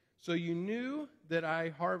 So you knew that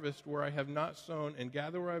I harvest where I have not sown and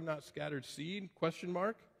gather where I have not scattered seed? ?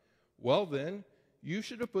 Well then, you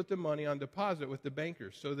should have put the money on deposit with the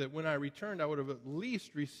bankers so that when I returned, I would have at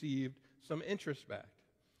least received some interest back.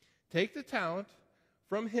 Take the talent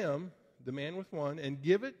from him, the man with 1, and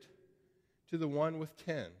give it to the one with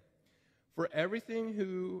 10. For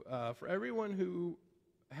everyone who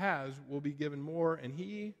has will be given more, and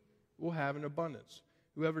he will have an abundance.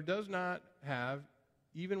 Whoever does not have,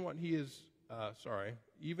 even what he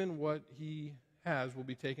has will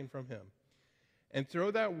be taken from him. And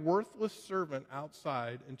throw that worthless servant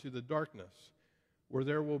outside into the darkness, where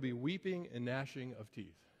there will be weeping and gnashing of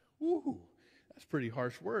teeth. Woo, that's pretty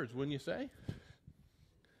harsh words, wouldn't you say?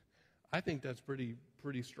 I think that's pretty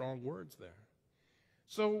strong words there.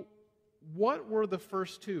 So, what were the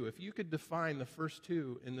first two? If you could define the first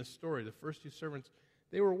two in this story, the first two servants,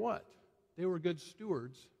 they were what? They were good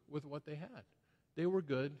stewards with what they had. They were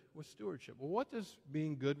good with stewardship. Well, what does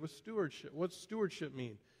being good with stewardship, what's stewardship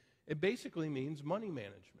mean? It basically means money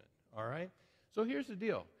management, all right? So here's the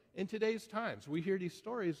deal. In today's times, we hear these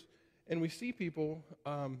stories and we see people,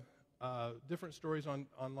 different stories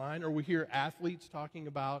online, or we hear athletes talking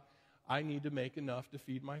about, I need to make enough to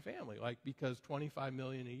feed my family, like because $25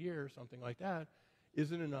 million a year or something like that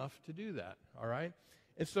isn't enough to do that, all right?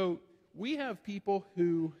 And so we have people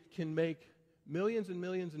who can make millions and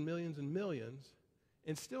millions and millions and millions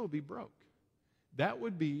and still be broke. That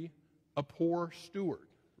would be a poor steward,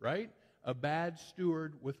 right? A bad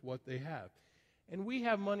steward with what they have. And we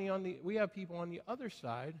have people on the other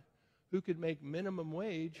side who could make minimum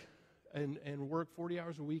wage and work 40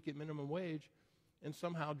 hours a week at minimum wage and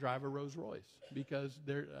somehow drive a Rolls Royce because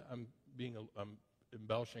I'm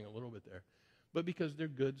embellishing a little bit there, but because they're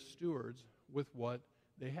good stewards with what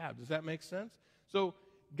they have. Does that make sense? So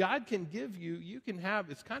God can give you can have,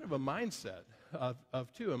 it's kind of a mindset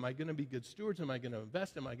of two. Am I going to be good stewards? Am I going to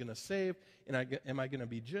invest? Am I going to save? And am I going to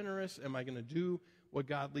be generous? Am I going to do what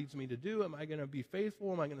God leads me to do? Am I going to be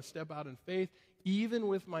faithful? Am I going to step out in faith even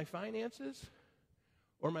with my finances?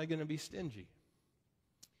 Or am I going to be stingy?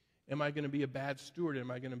 Am I going to be a bad steward?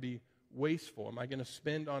 Am I going to be wasteful? Am I going to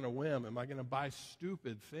spend on a whim? Am I going to buy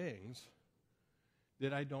stupid things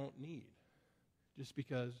that I don't need just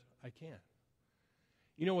because I can?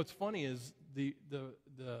 You know what's funny is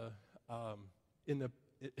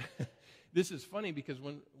this is funny because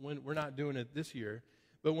when we're not doing it this year,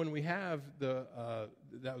 but when we have that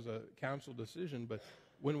was a council decision, but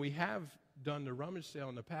when we have done the rummage sale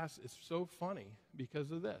in the past, it's so funny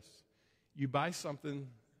because of this. You buy something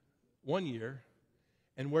one year,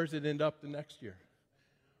 and where's it end up the next year?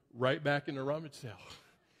 Right back in the rummage sale.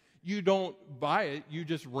 You don't buy it, you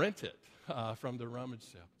just rent it from the rummage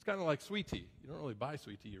sale. It's kind of like sweet tea. You don't really buy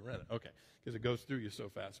sweet tea, you rent it. Okay, because it goes through you so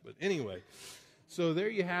fast. But anyway, so there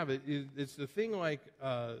you have it. It's the thing like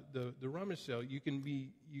the rummage sale.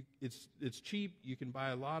 It's cheap. You can buy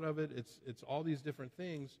a lot of it. It's all these different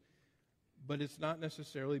things, but it's not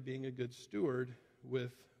necessarily being a good steward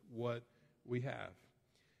with what we have.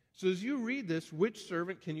 So as you read this, which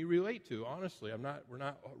servant can you relate to? Honestly, we're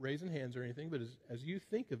not raising hands or anything, but as you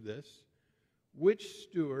think of this, which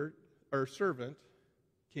steward or servant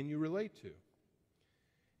can you relate to?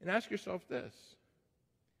 And ask yourself this: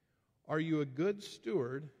 are you a good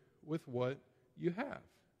steward with what you have?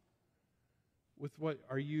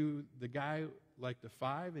 Are you the guy like the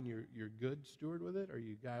 5 and you're good steward with it? Are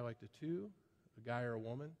you a guy like the 2, a guy or a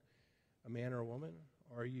woman, a man or a woman?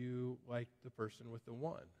 Or are you like the person with the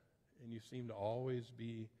 1? And you seem to always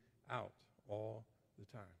be out all the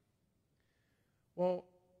time. Well,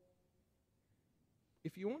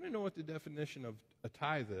 if you want to know what the definition of a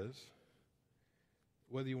tithe is,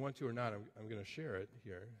 whether you want to or not, I'm going to share it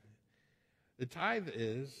here. The tithe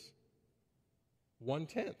is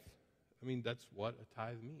 1/10. I mean, that's what a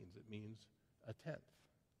tithe means. It means a tenth.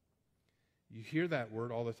 You hear that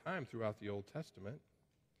word all the time throughout the Old Testament.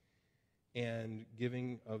 And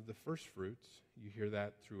giving of the first fruits, you hear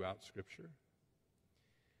that throughout Scripture.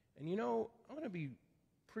 And you know, I'm going to be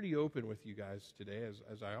pretty open with you guys today,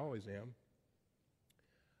 as I always am.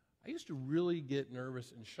 I used to really get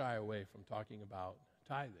nervous and shy away from talking about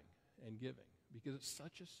tithing and giving because it's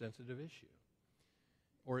such a sensitive issue.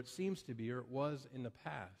 Or it seems to be, or it was in the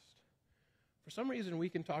past. For some reason, we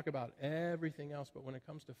can talk about everything else, but when it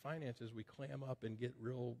comes to finances, we clam up and get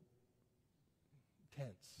real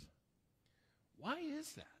tense. Why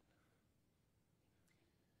is that?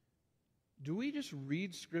 Do we just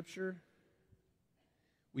read Scripture,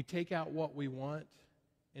 we take out what we want,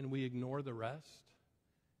 and we ignore the rest?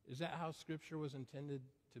 Is that how Scripture was intended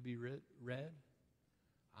to be read?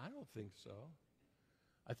 I don't think so.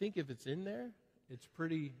 I think if it's in there, it's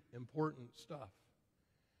pretty important stuff.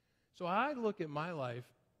 So I look at my life,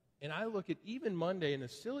 and I look at even Monday, and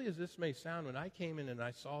as silly as this may sound, when I came in and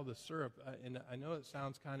I saw the syrup, and I know it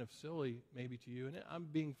sounds kind of silly maybe to you, and I'm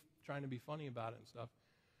trying to be funny about it and stuff.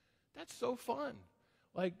 That's so fun.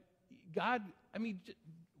 Like, God, I mean,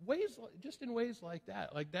 just in ways like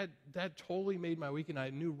that. Like, that totally made my week, and I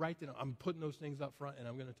knew right then, I'm putting those things up front, and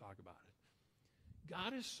I'm going to talk about it.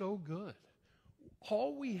 God is so good.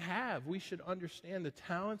 All we have, we should understand the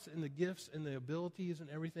talents and the gifts and the abilities and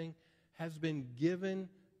everything has been given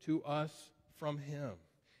to us from Him.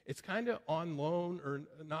 It's kind of on loan, or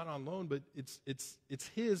not on loan, but it's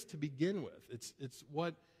His to begin with. It's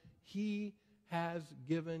what He has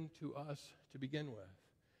given to us to begin with.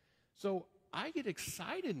 So I get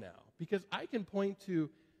excited now because I can point to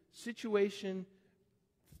situation,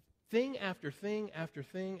 thing after thing after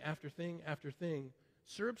thing after thing after thing,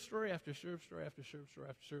 syrup story after syrup story after syrup story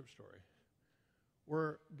after syrup story,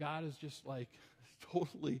 where God has just like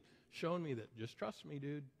totally shown me that just trust me,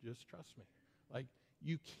 dude, just trust me. Like,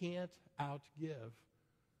 you can't outgive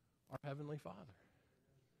our Heavenly Father.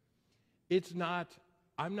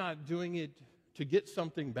 I'm not doing it to get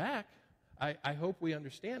something back. I hope we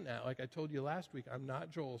understand that. Like I told you last week, I'm not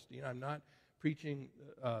Joel Osteen. I'm not preaching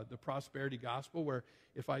the prosperity gospel where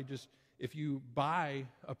if you buy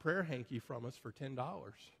a prayer hanky from us for $10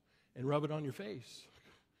 and rub it on your face,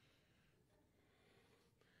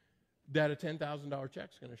 that a $10,000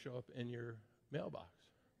 check's going to show up in your mailbox.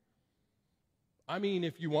 I mean,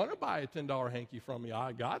 if you want to buy a $10 hanky from me,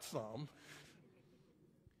 I got some.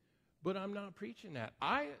 But I'm not preaching that.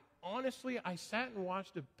 I sat and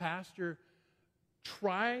watched a pastor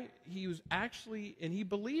he was actually, and he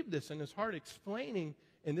believed this in his heart, explaining,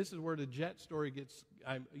 and this is where the jet story gets,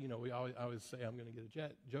 I always say I'm going to get a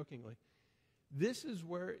jet, jokingly. This is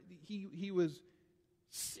where he was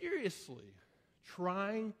seriously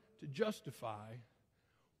trying to justify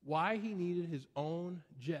why he needed his own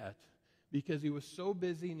jet, because he was so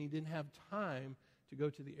busy and he didn't have time to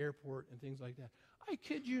go to the airport and things like that. I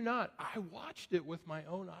kid you not. I watched it with my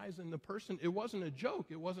own eyes, and it wasn't a joke.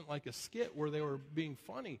 It wasn't like a skit where they were being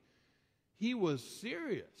funny. He was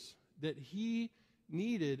serious that he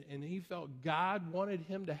needed, and he felt God wanted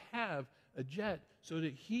him to have a jet so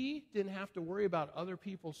that he didn't have to worry about other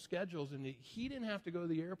people's schedules, and that he didn't have to go to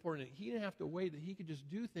the airport, and that he didn't have to wait, that he could just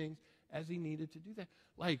do things as he needed to do that.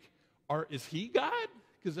 Like, is he God?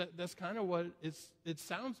 Because that's kind of what it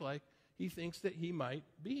sounds like he thinks that he might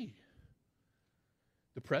be.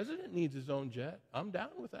 The president needs his own jet. I'm down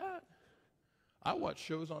with that. I watch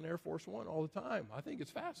shows on Air Force One all the time. I think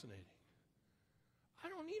it's fascinating. I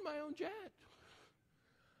don't need my own jet.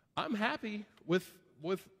 I'm happy with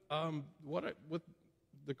the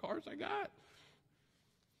cars I got.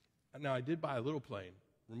 Now, I did buy a little plane,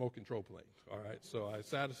 remote control plane. All right, so I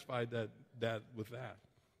satisfied that with that.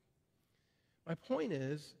 My point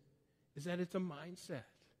is that it's a mindset.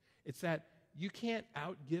 It's that you can't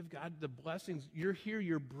outgive God the blessings. You're here,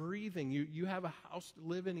 you're breathing. You have a house to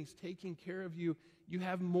live in. He's taking care of you. You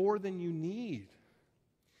have more than you need.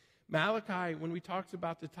 Malachi, when we talks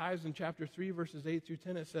about the tithes in chapter 3, verses 8 through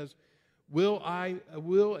 10, it says, Will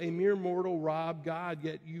a mere mortal rob God,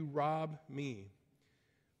 yet you rob me?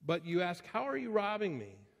 But you ask, how are you robbing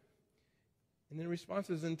me? And then the response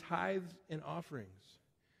is, in tithes and offerings.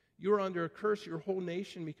 You are under a curse, your whole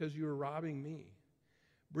nation, because you are robbing me.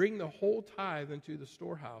 Bring the whole tithe into the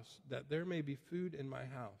storehouse, that there may be food in my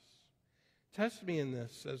house. Test me in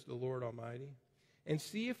this, says the Lord Almighty, and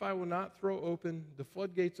see if I will not throw open the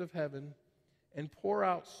floodgates of heaven and pour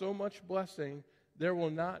out so much blessing, there will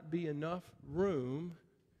not be enough room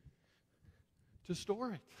to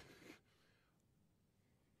store it.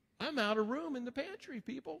 I'm out of room in the pantry,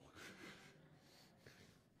 people.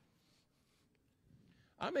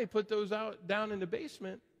 I may put those out down in the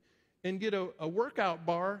basement and get a workout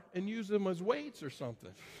bar and use them as weights or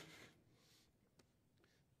something.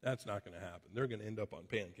 That's not going to happen. They're going to end up on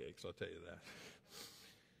pancakes, I'll tell you that.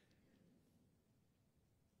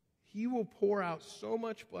 He will pour out so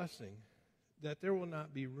much blessing that there will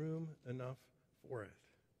not be room enough for it.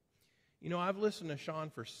 You know, I've listened to Sean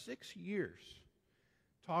for 6 years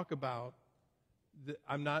talk about,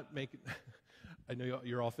 I'm not making, I know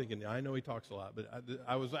you're all thinking, I know he talks a lot, but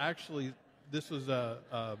I was actually, this was a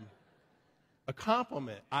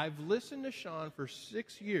compliment. I've listened to Sean for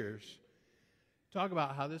 6 years talk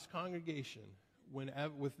about how this congregation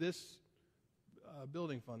with this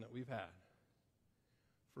building fund that we've had,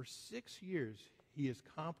 for 6 years, he has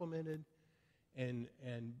complimented and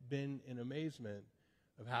been in amazement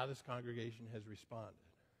of how this congregation has responded.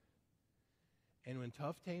 And when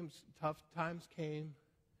tough times came,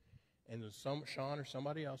 and Sean or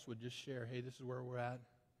somebody else would just share, hey, this is where we're at,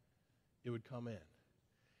 it would come in.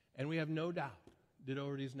 And we have no doubt that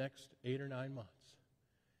over these next 8 or 9 months,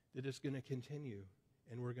 that it's going to continue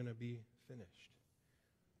and we're going to be finished.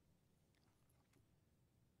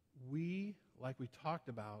 We, like we talked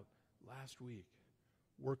about last week,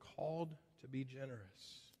 we're called to be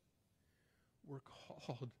generous. We're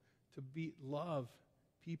called to love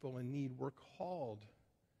people in need. We're called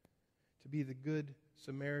to be the good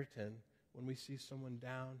Samaritan when we see someone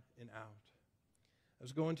down and out. I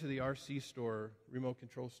was going to the RC store, remote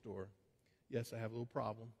control store. Yes, I have a little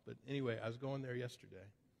problem. But anyway, I was going there yesterday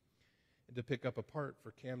to pick up a part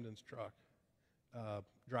for Camden's truck,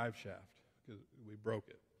 drive shaft, because we broke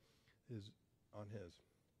it on his.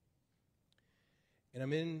 And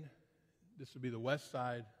I'm in, this would be the west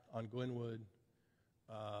side on Glenwood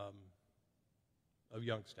of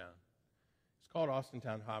Youngstown. It's called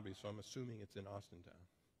Austintown Hobby, so I'm assuming it's in Austintown.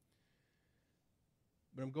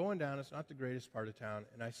 But I'm going down, it's not the greatest part of town,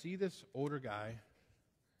 and I see this older guy.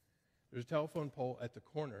 There's a telephone pole at the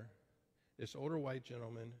corner, this older white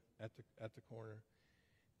gentleman at the corner,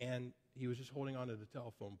 and he was just holding onto the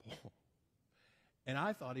telephone pole. And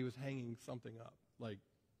I thought he was hanging something up, like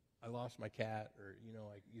I lost my cat, or,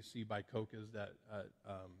 like you see by Coca's that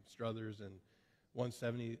Struthers and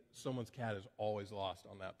 170, someone's cat is always lost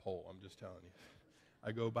on that pole, I'm just telling you.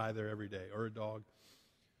 I go by there every day, or a dog.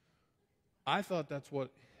 I thought that's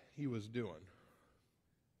what he was doing.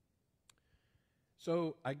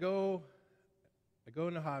 So I go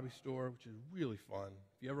in the hobby store, which is really fun.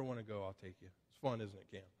 If you ever want to go, I'll take you. It's fun, isn't it,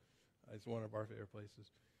 Cam? It's one of our favorite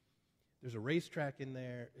places. There's a racetrack in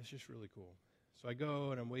there. It's just really cool. So I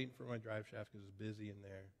go, and I'm waiting for my drive shaft because it's busy in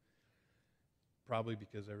there. Probably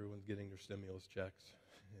because everyone's getting their stimulus checks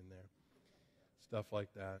in there. Stuff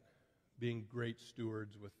like that. Being great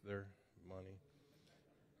stewards with their money.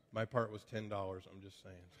 My part was $10, I'm just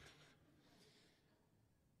saying.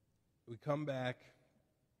 We come back.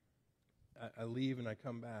 I leave and I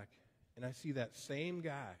come back. And I see that same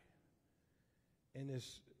guy. And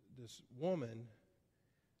this woman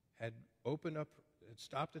had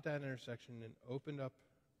stopped at that intersection and opened up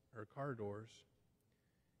her car doors,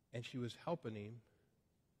 and she was helping him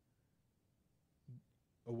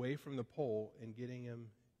away from the pole and getting him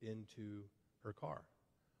into her car.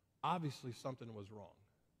 Obviously, something was wrong.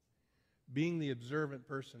 Being the observant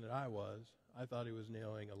person that I was, I thought he was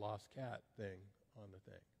nailing a lost cat thing on the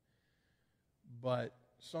thing. But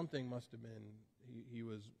something must have been, he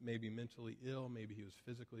was maybe mentally ill, maybe he was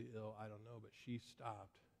physically ill, I don't know, but she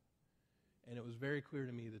stopped. And it was very clear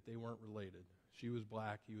to me that they weren't related. She was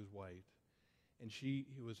black, he was white. And he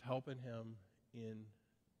was helping him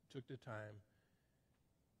took the time.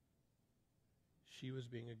 She was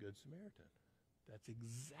being a good Samaritan. That's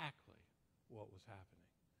exactly what was happening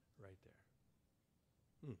right there.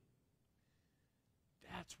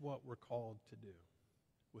 That's what we're called to do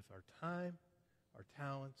with our time, our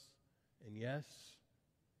talents, and yes,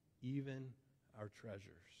 even our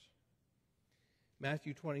treasures.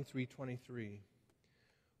 Matthew 23:23.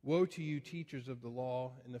 Woe to you, teachers of the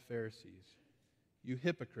law and the Pharisees, you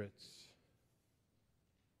hypocrites.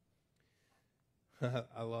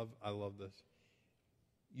 I love this.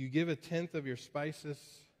 You give a tenth of your spices,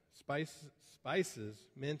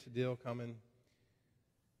 mint, dill, cumin,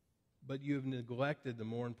 but you have neglected the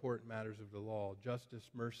more important matters of the law, justice,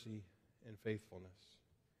 mercy, and faithfulness.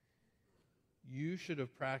 You should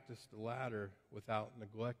have practiced the latter without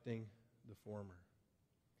neglecting the former,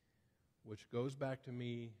 which goes back to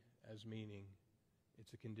me as meaning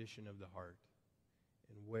it's a condition of the heart.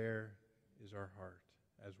 And where is our heart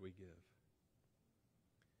as we give?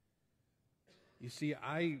 You see,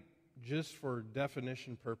 just for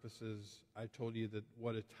definition purposes, I told you that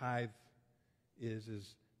what a tithe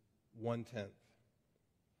is 1/10.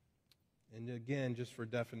 And again, just for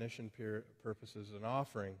definition purposes, an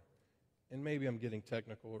offering, and maybe I'm getting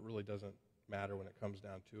technical, it really doesn't matter when it comes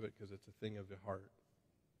down to it because it's a thing of the heart.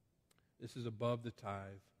 This is above the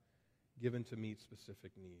tithe, given to meet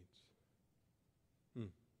specific needs.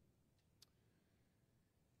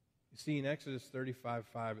 You see, in Exodus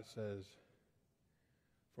 35:5, it says,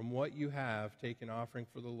 from what you have, take an offering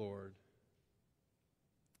for the Lord.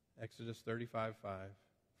 Exodus 35:5.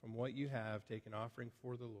 From what you have, take an offering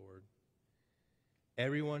for the Lord.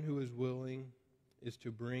 Everyone who is willing is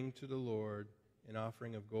to bring to the Lord an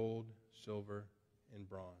offering of gold, silver, and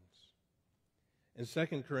bronze. In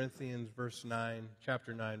 2 Corinthians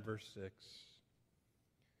chapter 9, verse 6,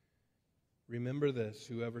 remember this,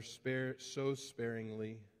 whoever sows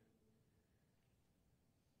sparingly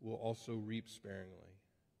will also reap sparingly.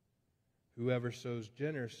 Whoever sows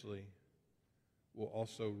generously will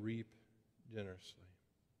also reap generously.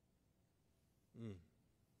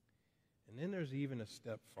 And then there's even a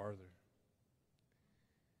step farther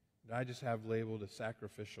that I just have labeled as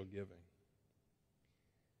sacrificial giving.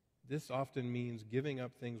 This often means giving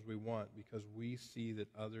up things we want because we see that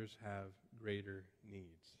others have greater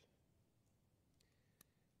needs.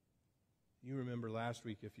 You remember last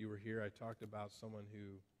week, if you were here, I talked about someone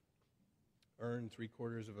who earned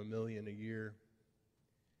 $750,000 a year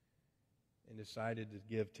and decided to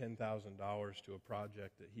give $10,000 to a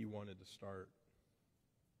project that he wanted to start.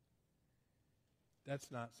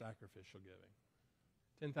 That's not sacrificial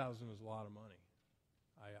giving. $10,000 is a lot of money.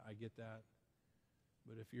 I get that.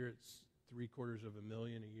 But if you're at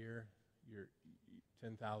 $750,000 a year, you're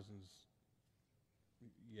 10,000's,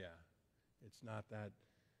 yeah, it's not that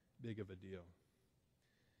big of a deal.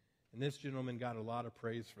 And this gentleman got a lot of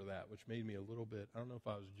praise for that, which made me a little bit, I don't know if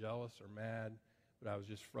I was jealous or mad, but I was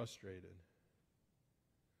just frustrated.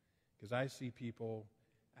 Because I see people,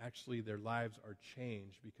 actually their lives are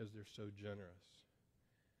changed because they're so generous.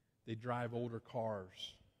 They drive older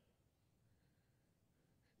cars.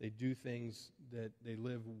 They do things that they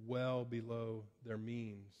live well below their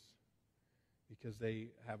means because they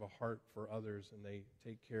have a heart for others and they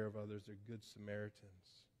take care of others. They're good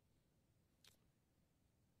Samaritans.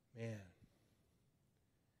 Man,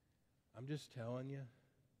 I'm just telling you,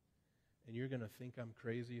 and you're going to think I'm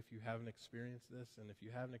crazy if you haven't experienced this, and if you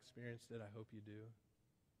haven't experienced it, I hope you do.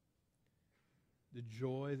 The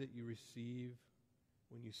joy that you receive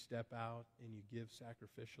when you step out and you give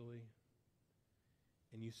sacrificially,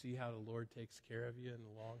 and you see how the Lord takes care of you in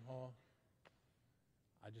the long haul,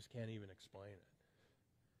 I just can't even explain it.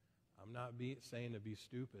 I'm not saying to be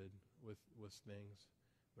stupid with things,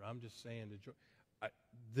 but I'm just saying to joy.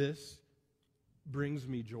 This brings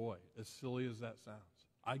me joy, as silly as that sounds.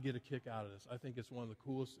 I get a kick out of this. I think it's one of the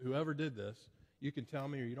coolest. Whoever did this, you can tell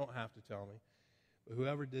me or you don't have to tell me, but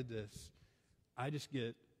whoever did this, I just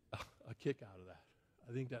get a kick out of that.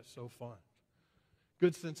 I think that's so fun.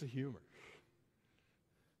 Good sense of humor.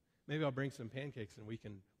 Maybe I'll bring some pancakes and we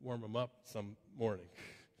can warm them up some morning.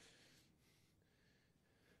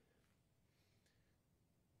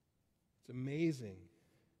 It's amazing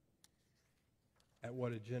at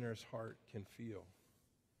what a generous heart can feel.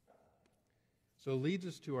 So it leads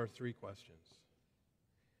us to our 3 questions,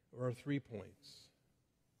 or our 3 points.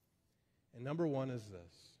 And number 1 is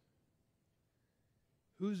this: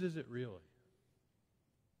 whose is it really?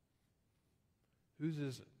 Whose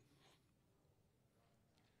is it?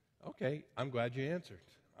 Okay, I'm glad you answered.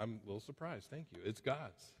 I'm a little surprised. Thank you. It's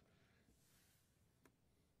God's.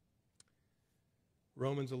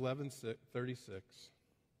 Romans 11:36.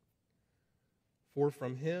 For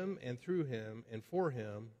from him and through him and for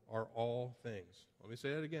him are all things. Let me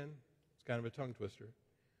say that again. It's kind of a tongue twister.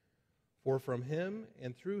 For from him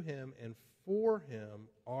and through him and for him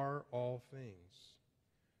are all things.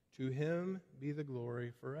 To him be the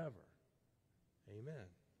glory forever. Amen.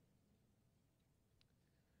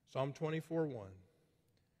 Psalm 24:1.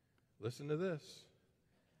 Listen to this.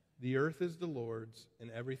 The earth is the Lord's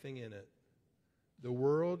and everything in it. The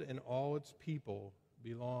world and all its people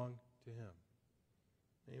belong to him.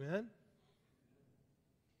 Amen?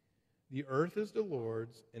 The earth is the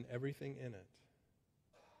Lord's and everything in it.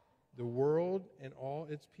 The world and all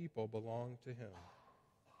its people belong to him.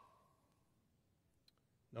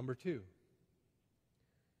 Number 2.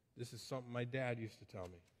 This is something my dad used to tell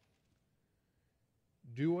me.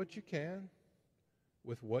 Do what you can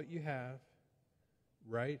with what you have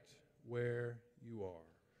right where you are.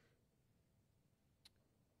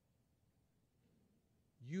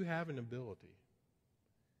 You have an ability.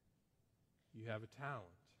 You have a talent.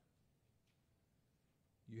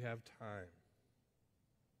 You have time.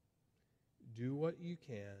 Do what you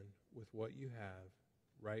can with what you have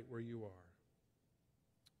right where you are.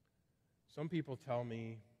 Some people tell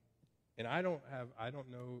me, and I don't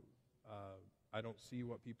know, I don't see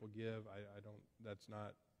what people give. That's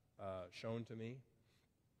not shown to me.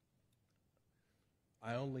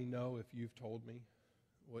 I only know if you've told me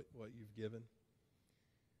what you've given.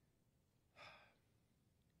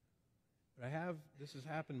 But this has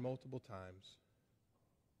happened multiple times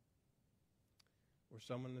where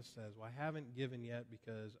someone says, well, I haven't given yet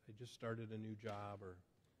because I just started a new job,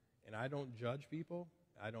 and I don't judge people.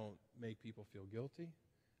 I don't make people feel guilty.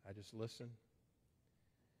 I just listen.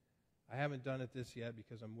 I haven't done it this yet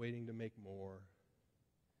because I'm waiting to make more.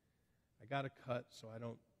 I got to cut so I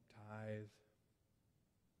don't tithe.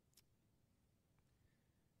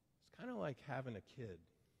 It's kind of like having a kid.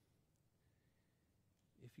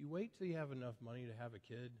 If you wait till you have enough money to have a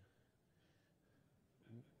kid,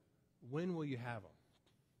 when will you have them?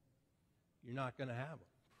 You're not going to have them.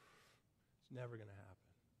 It's never going to happen.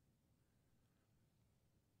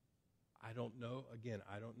 I don't know, again,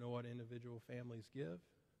 I don't know what individual families give.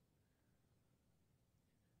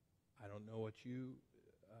 I don't know what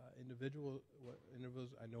individuals,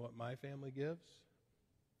 I know what my family gives.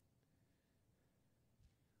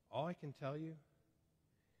 All I can tell you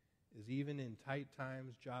is even in tight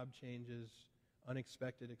times, job changes,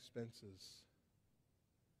 unexpected expenses,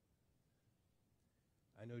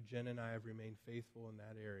 I know Jen and I have remained faithful in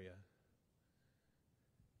that area.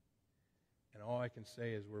 And all I can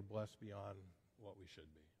say is we're blessed beyond what we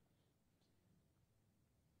should be.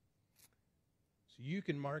 So you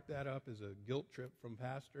can mark that up as a guilt trip from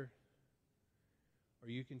Pastor, or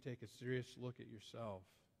you can take a serious look at yourself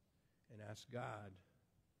and ask God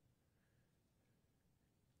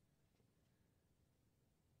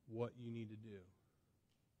what you need to do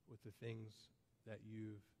with the things that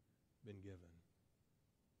you've been given.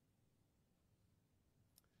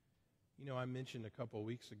 You know, I mentioned a couple of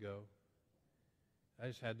weeks ago, I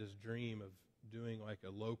just had this dream of doing like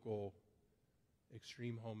a local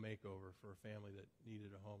extreme home makeover for a family that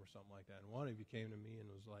needed a home or something like that. And one of you came to me and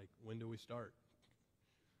was like, when do we start?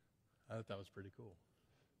 I thought that was pretty cool.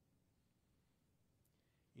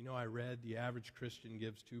 You know, I read the average Christian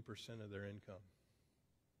gives 2% of their income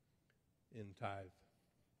in tithe.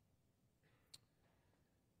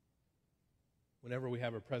 Whenever we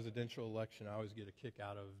have a presidential election, I always get a kick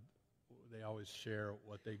out of, they always share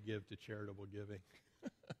what they give to charitable giving.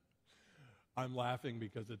 I'm laughing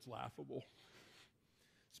because it's laughable,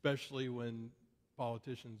 especially when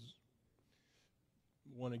politicians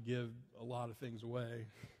want to give a lot of things away,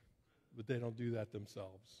 but they don't do that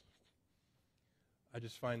themselves. I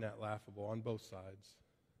just find that laughable on both sides.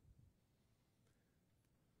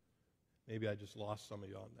 Maybe I just lost some of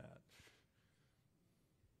you on that.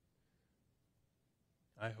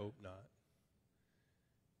 I hope not,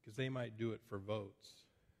 because they might do it for votes.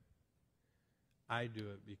 I do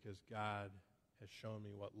it because God has shown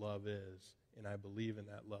me what love is, and I believe in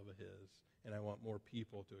that love of His, and I want more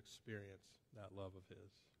people to experience that love of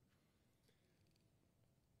His.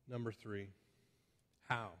 Number 3,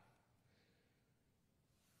 how?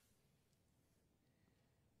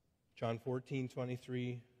 John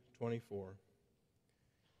 14:23-24.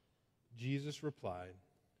 Jesus replied,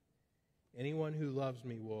 "Anyone who loves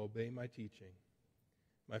me will obey my teaching.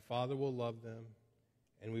 My Father will love them,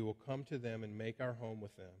 and we will come to them and make our home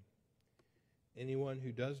with them. Anyone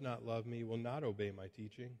who does not love me will not obey my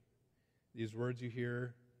teaching. These words you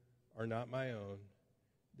hear are not my own.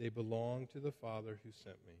 They belong to the Father who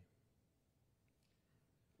sent me."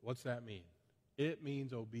 What's that mean? It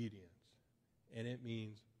means obedience, and it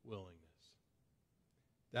means willingness.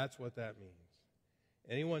 That's what that means.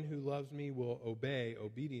 Anyone who loves me will obey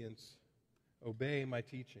my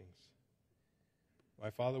teachings.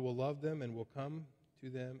 My Father will love them and will come to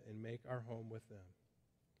them and make our home with them.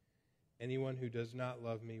 Anyone who does not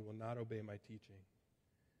love me will not obey my teaching.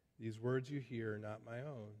 These words you hear are not my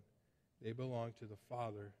own. They belong to the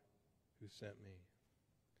Father who sent me.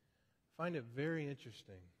 I find it very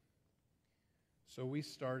interesting. So we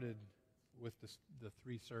started with the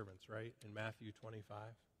 3 servants, right, in Matthew 25.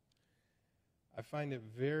 I find it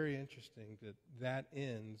very interesting that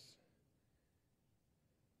ends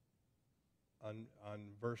on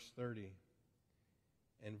verse 30.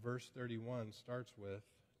 And verse 31 starts with,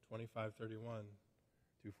 25:31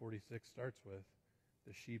 through 46 starts with,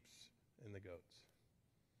 the sheeps and the goats.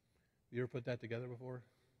 You ever put that together before?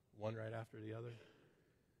 One right after the other?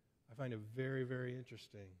 I find it very, very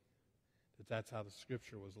interesting that that's how the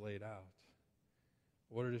scripture was laid out.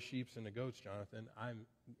 What are the sheeps and the goats, Jonathan?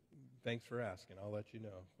 Thanks for asking. I'll let you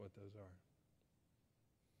know what those are.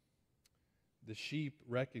 The sheep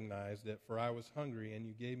recognized that, for I was hungry and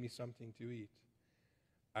you gave me something to eat.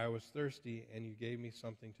 I was thirsty and you gave me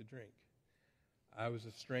something to drink. I was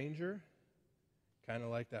a stranger, kind of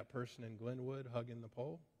like that person in Glenwood hugging the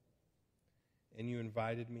pole, and you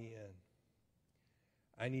invited me in.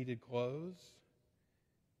 I needed clothes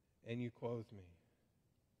and you clothed me.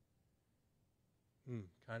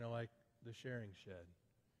 Kind of like the sharing shed,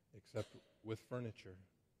 except with furniture.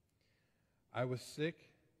 I was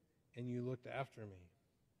sick and you looked after me.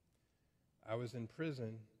 I was in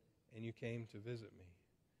prison and you came to visit me.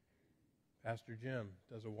 Pastor Jim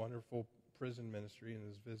does a wonderful prison ministry and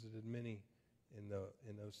has visited many in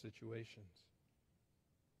those situations.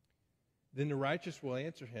 Then the righteous will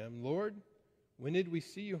answer him, Lord, when did we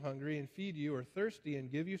see you hungry and feed you, or thirsty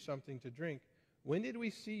and give you something to drink? When did we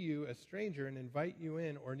see you a stranger and invite you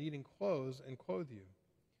in, or needing clothes and clothe you?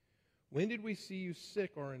 When did we see you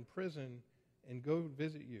sick or in prison and go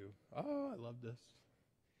visit you? Oh, I love this.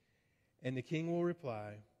 And the king will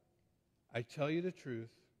reply, I tell you the truth,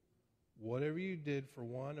 whatever you did for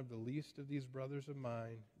one of the least of these brothers of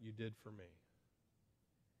mine, you did for me.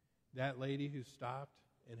 That lady who stopped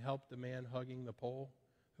and helped the man hugging the pole,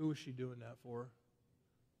 who was she doing that for?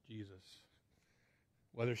 Jesus.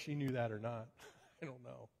 Whether she knew that or not, I don't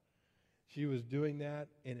know. She was doing that,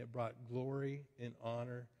 and it brought glory and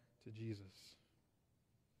honor to Jesus.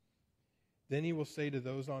 Then he will say to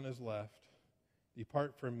those on his left,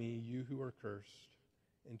 Depart from me, you who are cursed,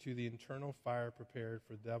 into the eternal fire prepared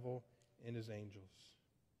for the devil and his angels.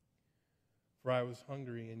 For I was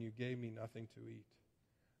hungry, and you gave me nothing to eat.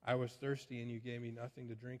 I was thirsty, and you gave me nothing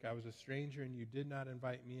to drink. I was a stranger, and you did not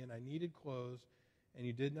invite me in. I needed clothes, and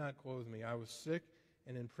you did not clothe me. I was sick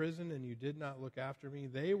and in prison, and you did not look after me.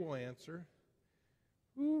 They will answer,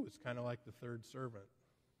 it's kind of like the third servant.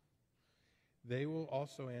 They will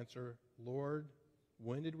also answer, Lord,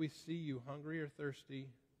 when did we see you hungry or thirsty,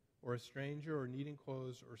 or a stranger, or needing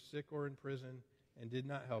clothes, or sick or in prison, and did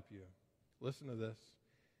not help you? Listen to this.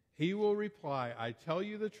 He will reply, I tell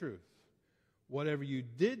you the truth. Whatever you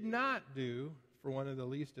did not do for one of the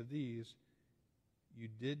least of these, you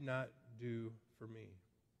did not do for me.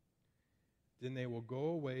 Then they will go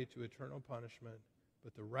away to eternal punishment,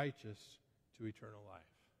 but the righteous to eternal life.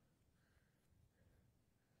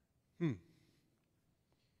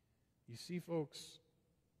 You see, folks,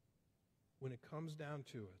 when it comes down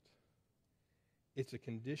to it, it's a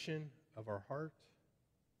condition of our heart,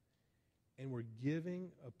 and we're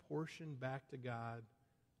giving a portion back to God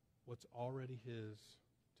what's already His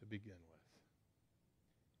to begin with.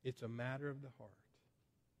 It's a matter of the heart.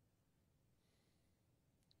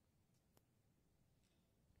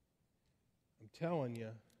 I'm telling you,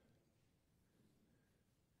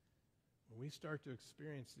 when we start to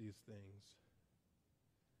experience these things,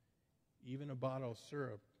 even a bottle of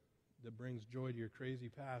syrup that brings joy to your crazy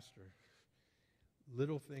pastor,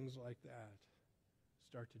 little things like that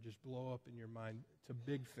start to just blow up in your mind to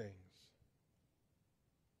big things.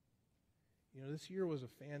 You know, this year was a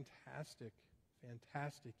fantastic,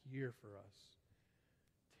 fantastic year for us.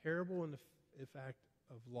 Terrible in the fact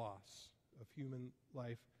of loss of human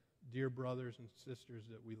life, dear brothers and sisters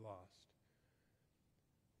that we lost.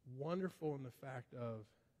 Wonderful in the fact of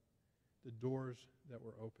the doors that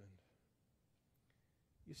were opened.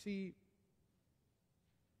 You see,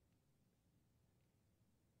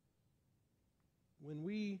 when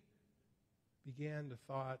we began the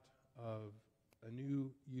thought of a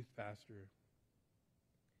new youth pastor,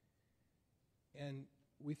 and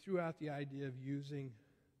we threw out the idea of using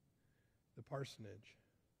the parsonage,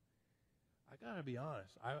 I got to be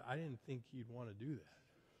honest, I didn't think he'd want to do that.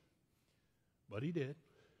 But he did.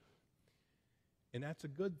 And that's a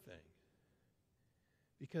good thing.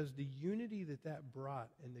 Because the unity that brought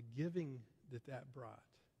and the giving that brought,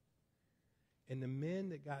 and the men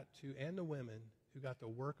that got to, and the women who got to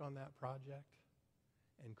work on that project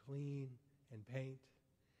and clean and paint,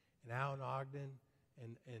 and Alan Ogden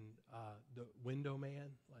and the window man,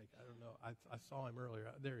 like, I don't know, I saw him earlier.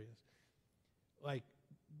 There he is. Like,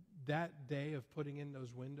 that day of putting in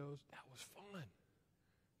those windows, that was fun.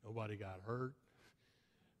 Nobody got hurt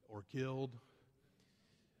or killed.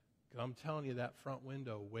 I'm telling you, that front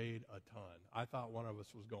window weighed a ton. I thought one of us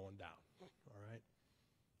was going down, all right?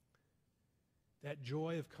 That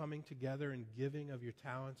joy of coming together and giving of your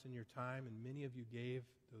talents and your time, and many of you gave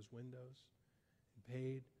those windows and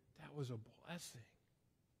paid, that was a blessing.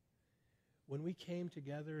 When we came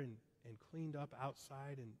together and cleaned up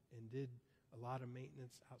outside and did a lot of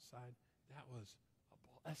maintenance outside, that was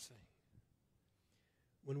a blessing.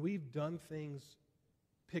 When we've done things,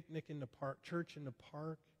 picnic in the park, church in the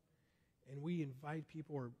park, and we invite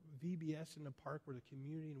people, or VBS in the park where the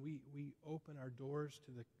community, and we open our doors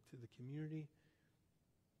to the community,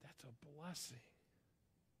 that's a blessing.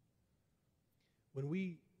 When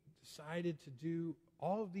we decided to do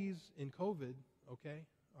all of these in COVID, okay,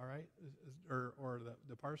 all right, or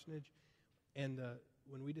the parsonage, and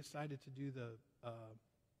when we decided to do the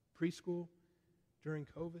preschool during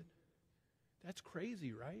COVID, that's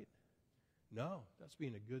crazy, right? No, that's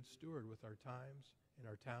being a good steward with our times and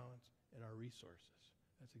our talents and our resources.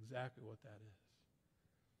 That's exactly what that is.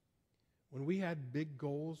 When we had big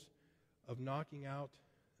goals of knocking out,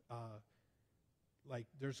 like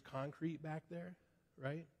there's concrete back there,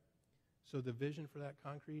 right? So the vision for that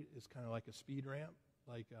concrete is kind of like a speed ramp,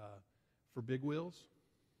 like for big wheels.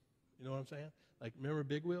 You know what I'm saying? Like, remember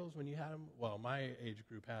Big Wheels when you had them? Well, my age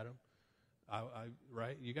group had them.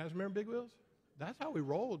 Right? You guys remember Big Wheels? That's how we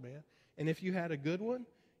rolled, man. And if you had a good one,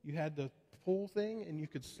 you had the pull thing and you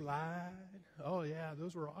could slide. Oh, yeah,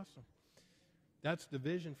 those were awesome. That's the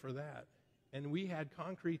vision for that. And we had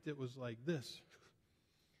concrete that was like this,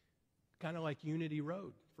 kind of like Unity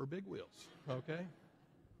Road for Big Wheels, okay?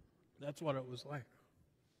 That's what it was like.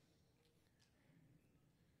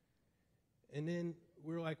 And then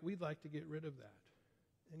we were like, we'd like to get rid of that.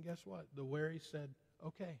 And guess what? The Wary said,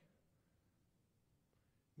 okay.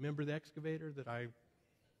 Remember the excavator that I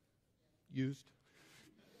used?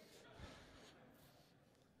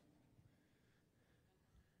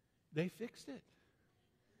 They fixed it.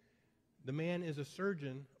 The man is a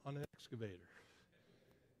surgeon on an excavator.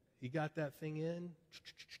 He got that thing in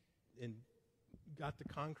and got the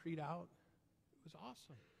concrete out. It was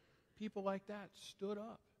awesome. People like that stood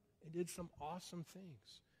up and did some awesome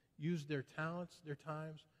things. Used their talents, their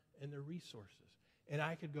times, and their resources. And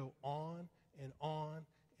I could go on and on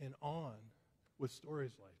and on with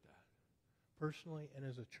stories like that, personally and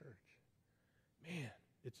as a church. Man,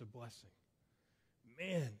 it's a blessing.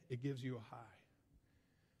 Man, it gives you a high.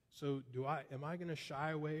 So am I going to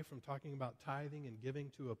shy away from talking about tithing and giving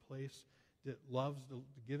to a place that loves the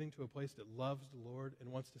Lord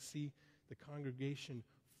and wants to see the congregation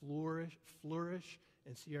flourish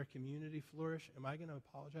and see our community flourish? Am I going to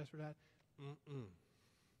apologize for that?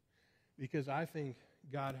 Because I think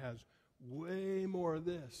God has way more of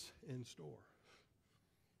this in store,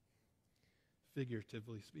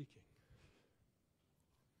 figuratively speaking.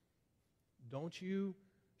 Don't you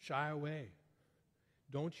shy away.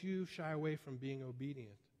 Don't you shy away from being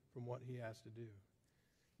obedient from what he has to do.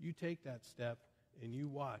 You take that step and you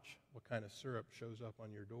watch what kind of syrup shows up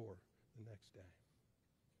on your door the next day.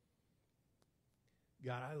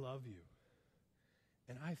 God, I love you.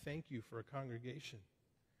 And I thank you for a congregation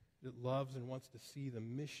that loves and wants to see the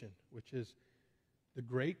mission, which is the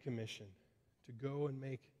Great Commission, to go and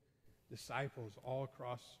make disciples all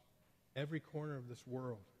across every corner of this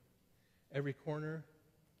world, every corner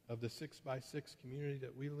of the 6x6 community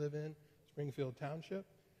that we live in, Springfield Township,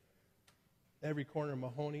 every corner of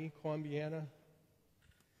Mahoney, Columbiana,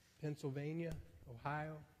 Pennsylvania,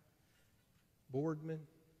 Ohio, Boardman,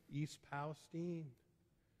 East Palestine,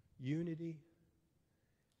 Unity,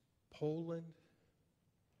 Poland,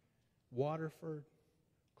 Waterford,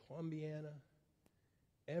 Columbiana,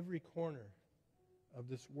 every corner of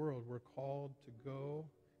this world we're called to go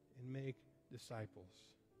and make disciples.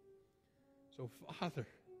 So, Father,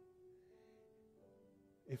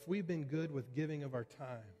 if we've been good with giving of our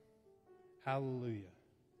time, hallelujah.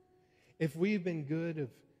 If we've been good of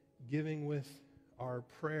giving with our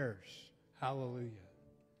prayers, hallelujah.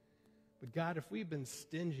 But God, if we've been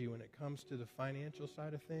stingy when it comes to the financial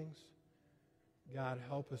side of things, God,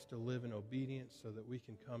 help us to live in obedience so that we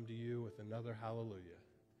can come to you with another hallelujah.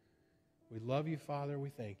 We love you, Father. We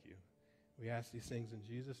thank you. We ask these things in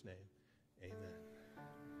Jesus' name. Amen.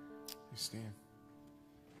 You stand.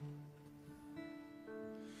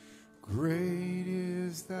 Great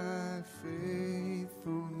is thy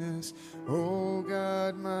faithfulness, O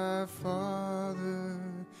God my Father.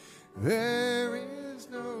 There is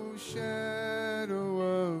no shadow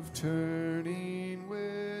of turning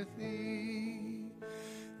with thee.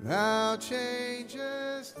 Thou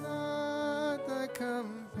changest not, thy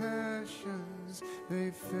compassions, they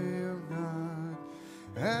fail not.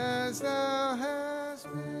 As thou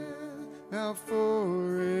hast been, thou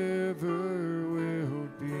forever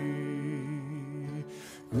wilt be.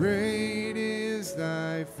 Great is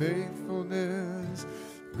thy faithfulness,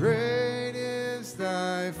 great is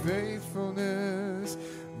thy faithfulness.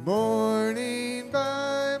 Morning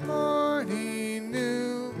by morning,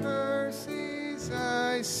 new mercies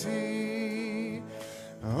I see.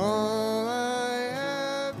 All I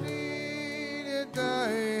have needed, thy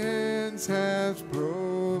hands have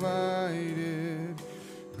provided.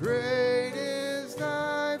 Great is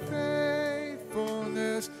thy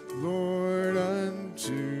faithfulness, Lord,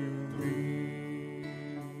 unto me.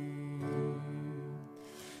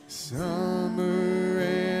 Summer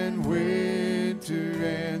and winter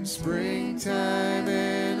and springtime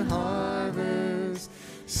and harvest,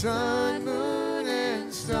 sun, moon,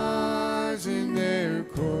 and stars in their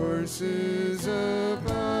courses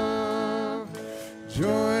above,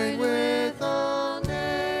 join with all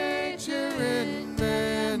nature in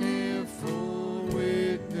manifold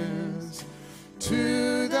witness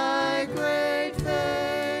to thy great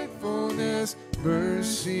faithfulness,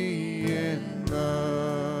 mercy, and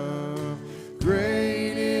love.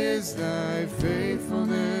 Great is thy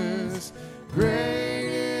faithfulness, great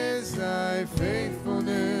is thy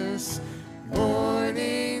faithfulness. faithfulness.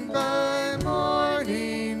 Morning by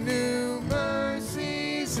morning, new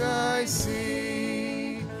mercies I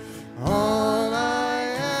see. All I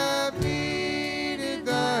have needed,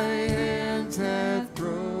 thy hands have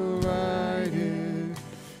provided.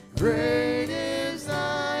 Great is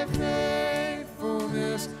thy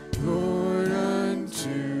faithfulness, Lord, unto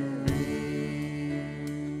me.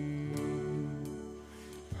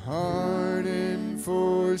 Pardon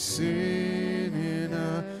for sin and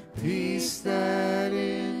a peace that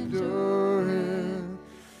endureth.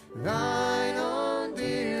 Thine own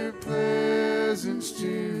dear presence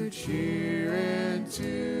to cheer and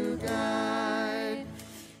to guide.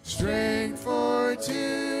 Strength for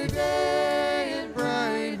today and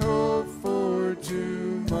bright hope for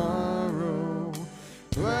tomorrow.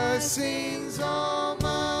 Blessings all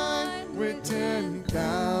mine with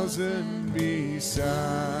 10,000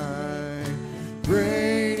 beside.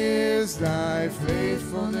 Great is thy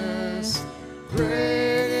faithfulness.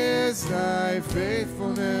 Great is thy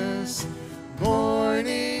faithfulness.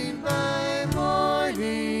 Morning by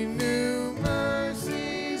morning, new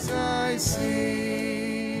mercies I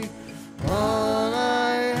see. All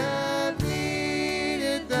I have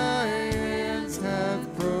needed, thy hands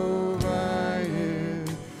have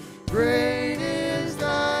provided. Great is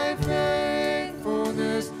thy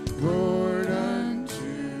faithfulness, Lord, unto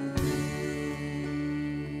me.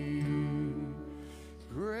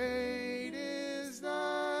 Great is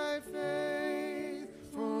thy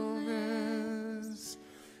faithfulness,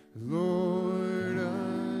 Lord,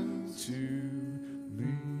 unto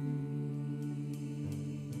me.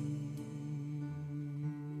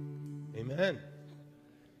 Amen.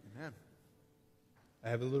 Amen. I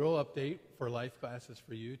have a little update for life classes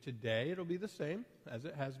for you. Today it'll be the same as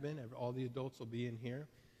it has been. All the adults will be in here.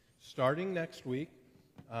 Starting next week,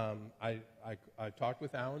 I talked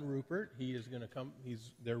with Alan Rupert. He is going to come.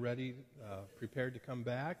 They're ready, prepared to come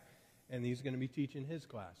back, and he's going to be teaching his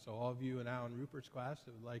class. So all of you in Alan Rupert's class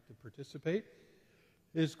that would like to participate,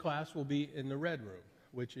 his class will be in the red room,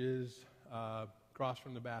 which is across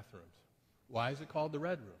from the bathrooms. Why is it called the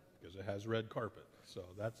red room? Because it has red carpet. So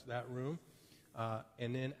that's that room.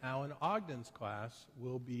 And then Alan Ogden's class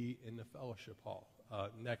will be in the fellowship hall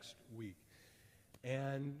next week.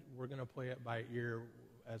 And we're going to play it by ear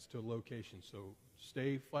as to location. So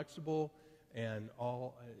stay flexible, and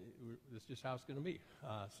this is just how it's going to be.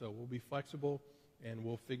 So we'll be flexible, and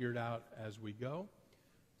we'll figure it out as we go.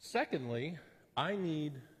 Secondly, I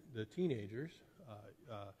need the teenagers,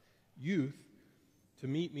 youth, to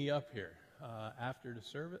meet me up here after the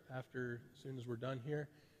service, as soon as we're done here,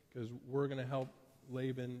 because we're going to help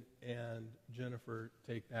Laban and Jennifer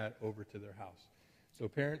take that over to their house. So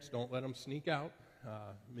parents, don't let them sneak out.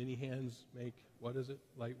 Many hands make,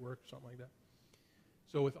 light work, something like that.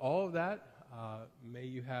 So with all of that, may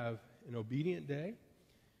you have an obedient day.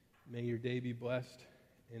 May your day be blessed,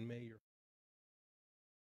 and may your